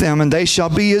dwell with them, and they shall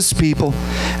be his people.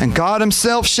 And God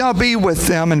himself shall be with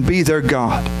them and be their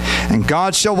God. And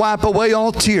God shall wipe away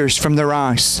all tears from their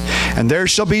eyes. And there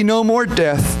shall be no more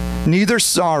death, neither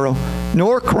sorrow,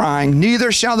 nor crying,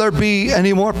 neither shall there be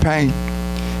any more pain.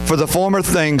 For the former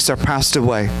things are passed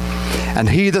away. And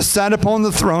he that sat upon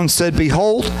the throne said,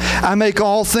 Behold, I make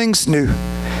all things new.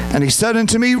 And he said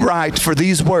unto me, Write, for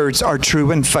these words are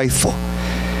true and faithful.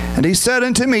 And he said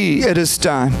unto me, It is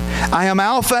done. I am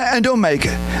Alpha and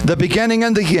Omega, the beginning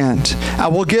and the end. I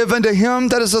will give unto him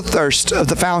that is athirst of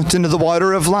the fountain of the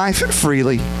water of life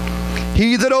freely.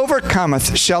 He that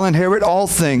overcometh shall inherit all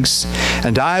things,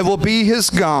 and I will be his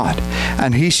God,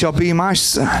 and he shall be my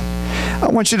son. I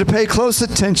want you to pay close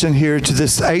attention here to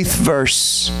this 8th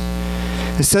verse.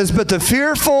 It says, But the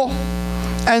fearful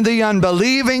and the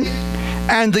unbelieving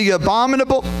and the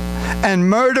abominable and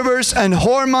murderers and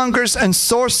whoremongers and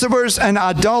sorcerers and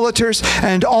idolaters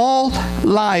and all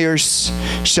liars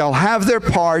shall have their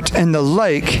part in the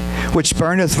lake which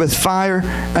burneth with fire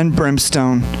and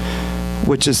brimstone,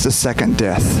 which is the second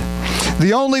death.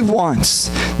 The only ones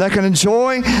that can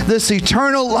enjoy this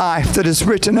eternal life that is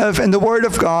written of in the Word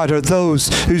of God are those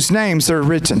whose names are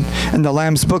written in the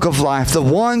Lamb's Book of Life, the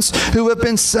ones who have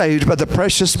been saved by the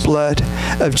precious blood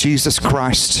of Jesus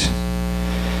Christ.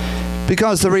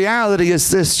 Because the reality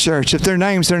is this, church, if their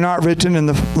names are not written in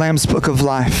the Lamb's Book of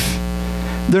Life,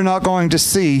 they're not going to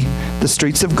see the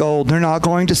streets of gold. They're not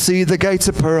going to see the gates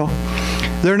of pearl.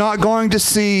 They're not going to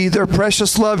see their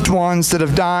precious loved ones that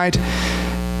have died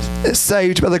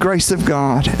saved by the grace of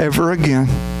God ever again.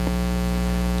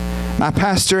 My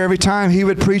pastor, every time he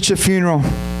would preach a funeral,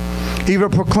 he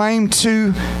would proclaim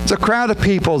to the crowd of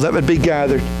people that would be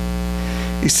gathered.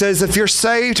 He says, if you're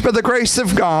saved by the grace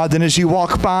of God, then as you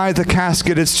walk by the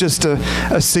casket, it's just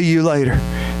a see you later.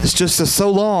 It's just a so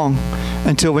long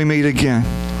until we meet again.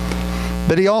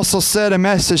 But he also said a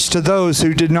message to those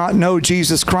who did not know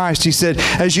Jesus Christ. He said,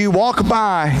 as you walk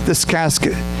by this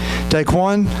casket, take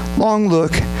one long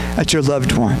look at your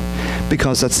loved one,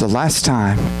 because that's the last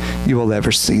time you will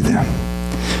ever see them.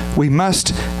 We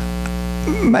must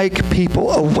make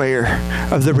people aware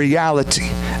of the reality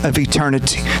of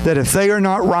eternity, that if they are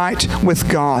not right with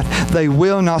God, they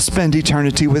will not spend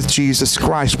eternity with Jesus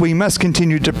Christ. We must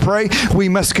continue to pray. We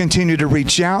must continue to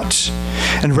reach out.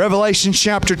 In Revelation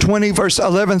chapter 20, verse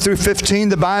 11 through 15,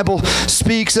 the Bible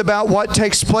speaks about what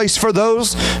takes place for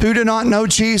those who do not know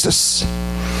Jesus.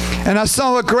 And I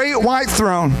saw a great white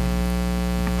throne,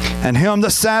 and him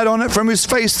that sat on it, from whose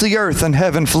face the earth and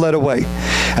heaven fled away,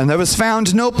 and there was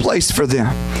found no place for them.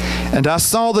 And I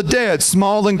saw the dead,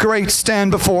 small and great,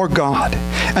 stand before God.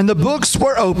 And the books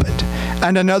were opened,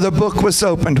 and another book was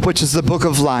opened, which is the book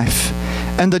of life.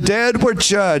 And the dead were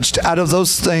judged out of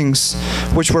those things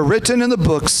which were written in the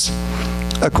books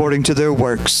according to their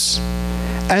works.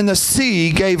 And the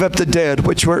sea gave up the dead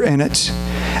which were in it.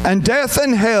 And death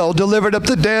and hell delivered up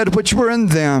the dead which were in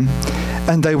them.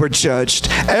 And they were judged,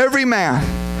 every man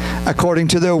according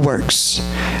to their works.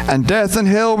 And death and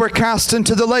hell were cast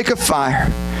into the lake of fire.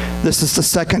 This is the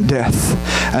second death.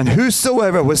 And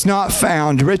whosoever was not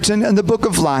found written in the book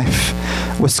of life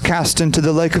was cast into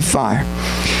the lake of fire.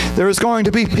 There is going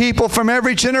to be people from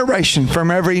every generation, from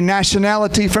every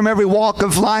nationality, from every walk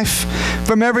of life,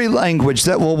 from every language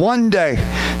that will one day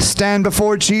stand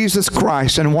before Jesus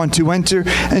Christ and want to enter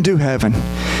into heaven.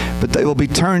 But they will be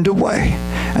turned away.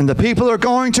 And the people are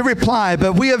going to reply,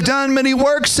 but we have done many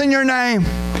works in your name.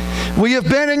 We have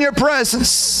been in your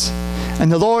presence.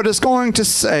 And the Lord is going to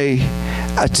say,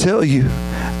 I tell you,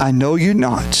 I know you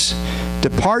not.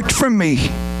 Depart from me,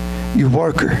 you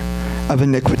worker of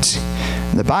iniquity.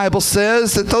 And the Bible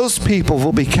says that those people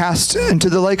will be cast into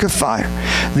the lake of fire,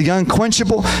 the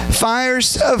unquenchable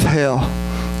fires of hell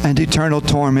and eternal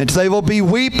torment. They will be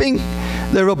weeping,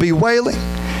 there will be wailing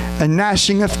and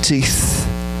gnashing of teeth.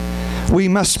 We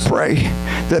must pray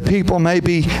that people may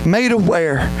be made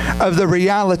aware of the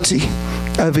reality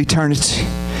of eternity.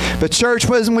 But church,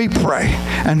 when we pray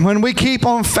and when we keep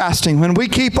on fasting, when we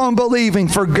keep on believing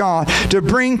for God to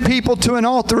bring people to an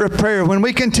altar of prayer, when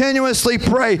we continuously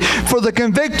pray for the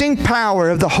convicting power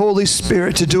of the Holy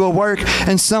Spirit to do a work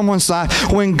in someone's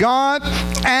life, when God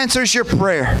answers your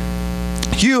prayer,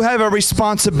 you have a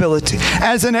responsibility.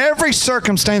 As in every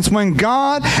circumstance, when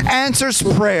God answers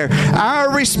prayer,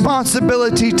 our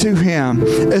responsibility to Him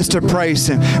is to praise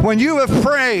Him. When you have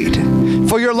prayed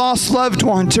for your lost loved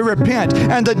one to repent,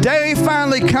 and the day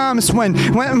finally comes when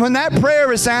that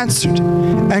prayer is answered,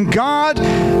 and God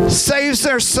saves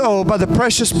their soul by the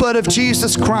precious blood of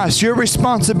Jesus Christ, your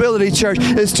responsibility, church,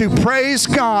 is to praise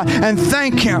God and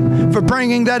thank Him for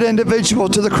bringing that individual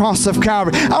to the cross of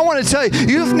Calvary. I want to tell you,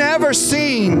 you've never seen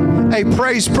a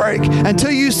praise break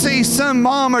until you see some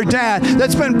mom or dad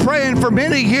that's been praying for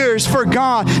many years for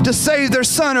God to save their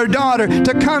son or daughter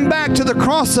to come back to the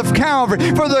cross of Calvary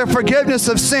for their forgiveness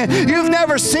of sin. You've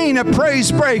never seen a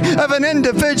praise break of an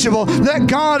individual that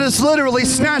God has literally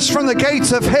snatched from the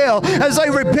gates of hell as they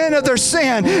repent of their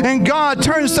sin, and God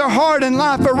turns their heart and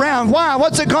life around. Why?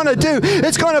 What's it going to do?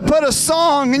 It's going to put a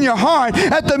song in your heart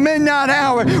at the midnight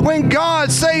hour. When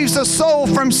God saves a soul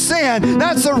from sin,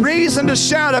 that's a reason to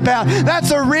shout about.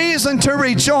 That's a reason to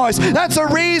rejoice. That's a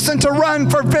reason to run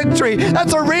for victory.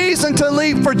 That's a reason to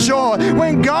leap for joy.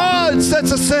 When God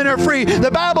sets a sinner free,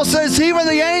 the Bible says even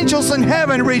the angels in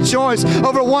heaven rejoice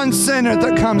over one sinner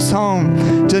that comes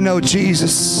home to know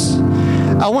Jesus.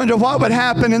 I wonder what would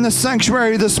happen in the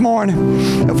sanctuary this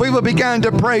morning if we would begin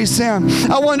to praise Him.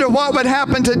 I wonder what would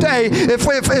happen today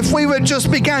if we would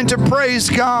just begin to praise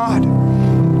God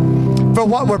for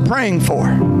what we're praying for.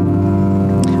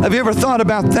 Have you ever thought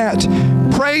about that?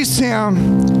 Praise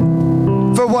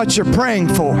Him for what you're praying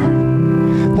for.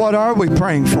 What are we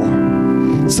praying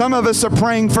for? Some of us are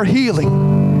praying for healing.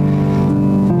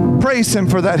 Praise Him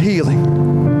for that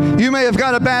healing. You may have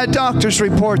got a bad doctor's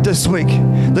report this week.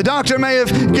 The doctor may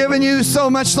have given you so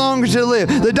much longer to live.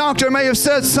 The doctor may have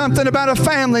said something about a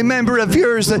family member of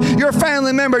yours that your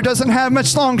family member doesn't have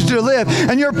much longer to live.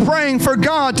 And you're praying for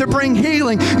God to bring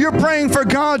healing. You're praying for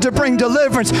God to bring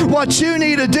deliverance. What you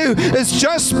need to do is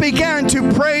just begin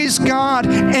to praise God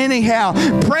anyhow.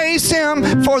 Praise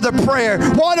Him for the prayer.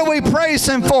 What do we praise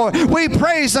Him for? We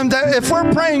praise Him that if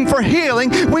we're praying for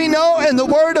healing, we know in the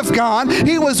Word of God,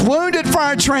 He was wounded for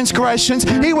our transgressions.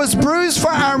 He was bruised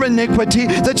for our iniquity.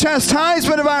 The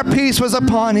chastisement of our peace was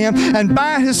upon Him, and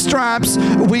by His stripes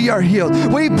we are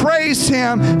healed. We praise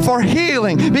Him for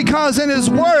healing because in His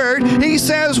Word He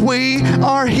says we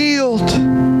are healed.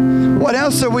 What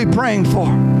else are we praying for?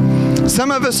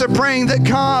 Some of us are praying that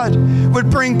God would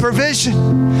bring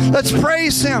provision. Let's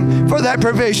praise Him for that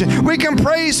provision. We can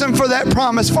praise Him for that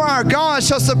promise. For our God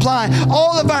shall supply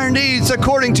all of our needs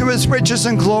according to His riches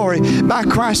and glory by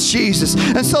Christ Jesus.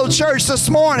 And so, church, this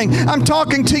morning, I'm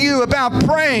talking to you about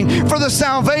praying for the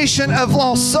salvation of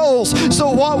lost souls.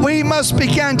 So what we must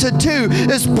begin to do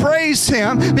is praise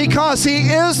Him, because He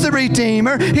is the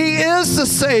Redeemer. He is the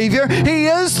Savior. He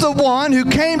is the one who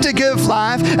came to give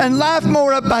life, and life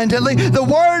more abundantly. The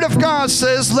Word of God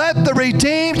says, let the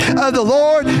redeemed of the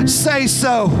Lord say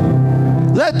so.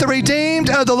 Let the redeemed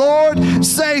of the Lord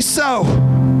say so.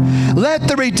 Let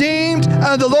the redeemed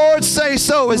of the Lord say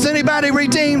so. Is anybody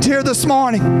redeemed here this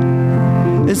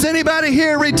morning? Is anybody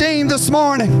here redeemed this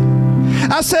morning?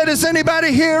 I said, is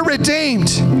anybody here redeemed?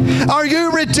 Are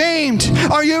you redeemed?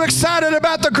 Are you excited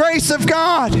about the grace of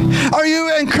God? Are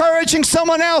you encouraging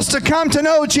someone else to come to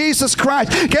know Jesus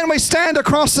Christ? Can we stand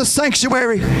across the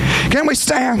sanctuary? Can we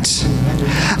stand?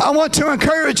 I want to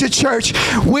encourage you, church.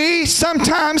 We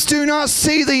sometimes do not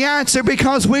see the answer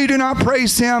because we do not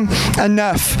praise Him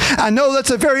enough. I know that's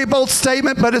a very bold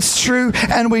statement, but it's true,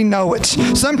 and we know it.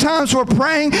 Sometimes we're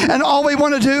praying, and all we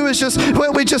want to do is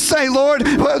we just say, Lord,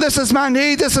 well, this is my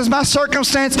need, this is my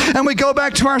circumstance, and we go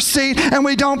back to our seat, and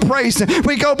we don't praise Him.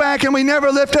 We go back, and we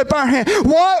never lift up our hand.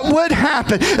 What would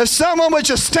happen if someone would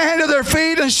just stand to their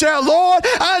feet and shout, Lord,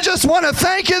 I just want to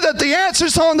thank You that the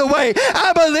answer's on the way.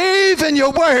 I believe in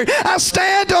Your word. I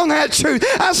stand on that truth.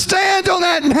 I stand on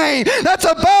that name that's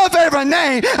above every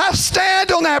name. I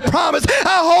stand on that promise.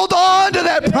 I hold on to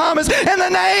that promise in the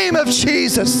name of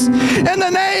Jesus. In the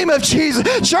name of Jesus.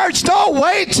 Church, don't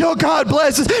wait till God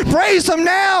blesses. Praise Him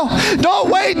now. Don't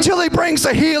wait till He brings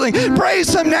a healing.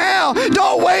 Praise Him now.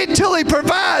 Don't wait till He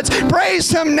provides.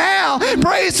 Praise Him now.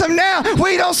 Praise Him now.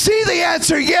 We don't see the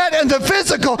answer yet in the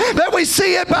physical, but we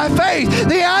see it by faith.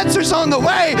 The answer's on the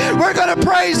way. We're going to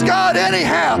praise God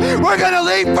anyhow. We're going to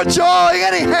leap for joy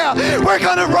anyhow. We're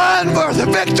going to run for the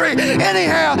victory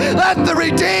anyhow. Let the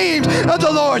redeemed of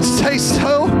the Lord say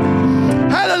so.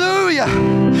 Hallelujah.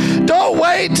 Don't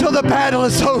wait till the battle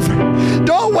is over.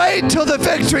 Don't wait till the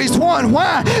victory's won.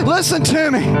 Why? Listen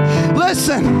to me.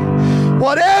 Listen.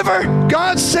 Whatever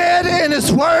God said in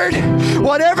His Word,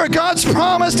 whatever God's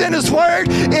promised in His Word,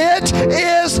 it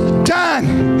is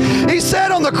done. He said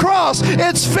on the cross,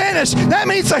 it's finished. That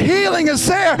means the healing is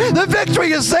there. The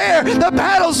victory is there. The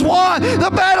battle's won. The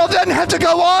battle doesn't have to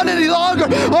go on any longer.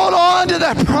 Hold on to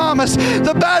that promise.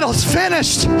 The battle's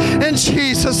finished in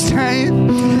Jesus' name.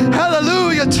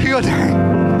 Hallelujah to Your name.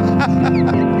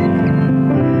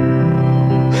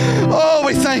 Oh,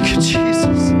 we thank You,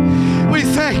 Jesus. We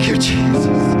thank You, Jesus.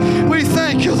 We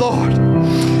thank You, Lord.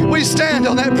 We stand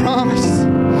on that promise.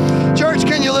 Church,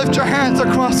 can you lift your hands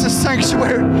across the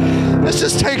sanctuary? Let's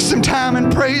just take some time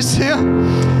and praise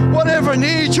Him. Whatever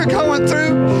need you're going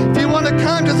through, if you want to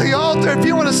come to the altar, if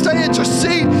you want to stay at your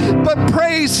seat, but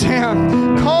praise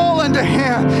Him. Call unto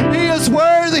Him. He is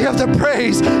worthy of the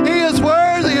praise. He is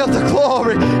worthy of the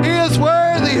glory. He is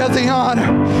worthy of the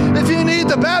honor. If you need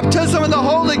the baptism of the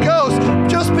Holy Ghost,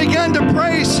 just begin to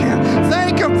praise Him.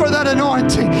 Thank Him for that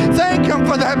anointing. Thank Him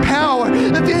for that power.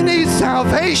 If you need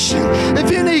salvation,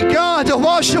 if you need God to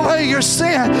wash away your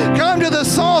sin, come to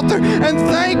this altar and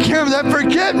thank Him that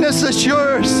forgiveness is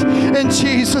yours in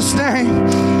Jesus' name.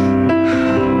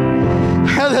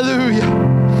 Hallelujah.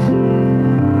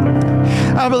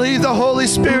 I believe the Holy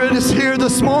Spirit is here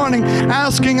this morning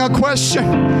asking a question.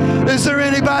 Is there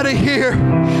anybody here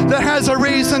that has a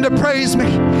reason to praise Me?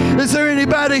 Is there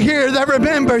anybody here that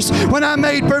remembers when I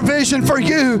made provision for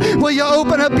you? Will you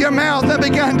open up your mouth and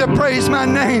begin to praise My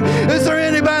name? Is there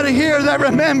anybody here that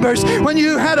remembers when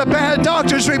you had a bad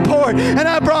doctor's report and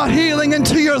I brought healing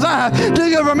into your life? Do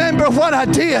you remember what I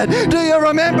did? Do you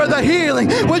remember the healing?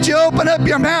 Would you open up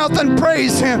your mouth and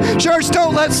praise Him? Church,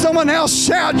 don't let someone else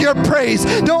shout your praise.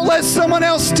 Don't let someone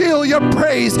else steal your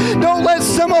praise. Don't let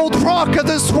some old rock of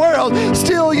this world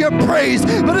steal your praise.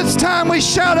 But it's time we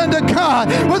shout unto God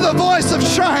with a voice of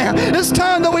triumph. It's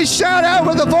time that we shout out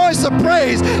with a voice of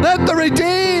praise. Let the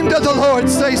redeemed of the Lord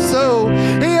say so.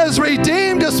 He has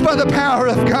redeemed us by the power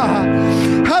of God.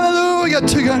 Hallelujah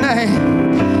to Your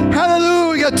name.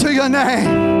 Hallelujah to Your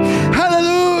name.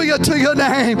 Hallelujah to Your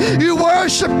name. You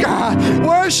worship God.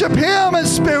 Worship Him in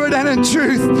spirit and in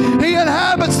truth. He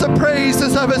inhabits the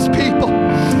praises of His people.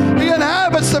 He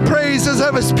inhabits the praises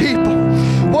of His people.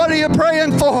 What are you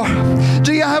praying for?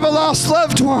 Do you have a lost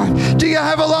loved one? Do you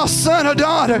have a lost son or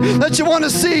daughter that you want to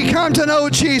see come to know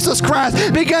Jesus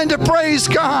Christ? Begin to praise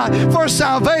God for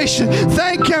salvation.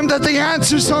 Thank Him that the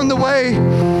answer's on the way.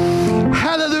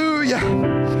 Hallelujah.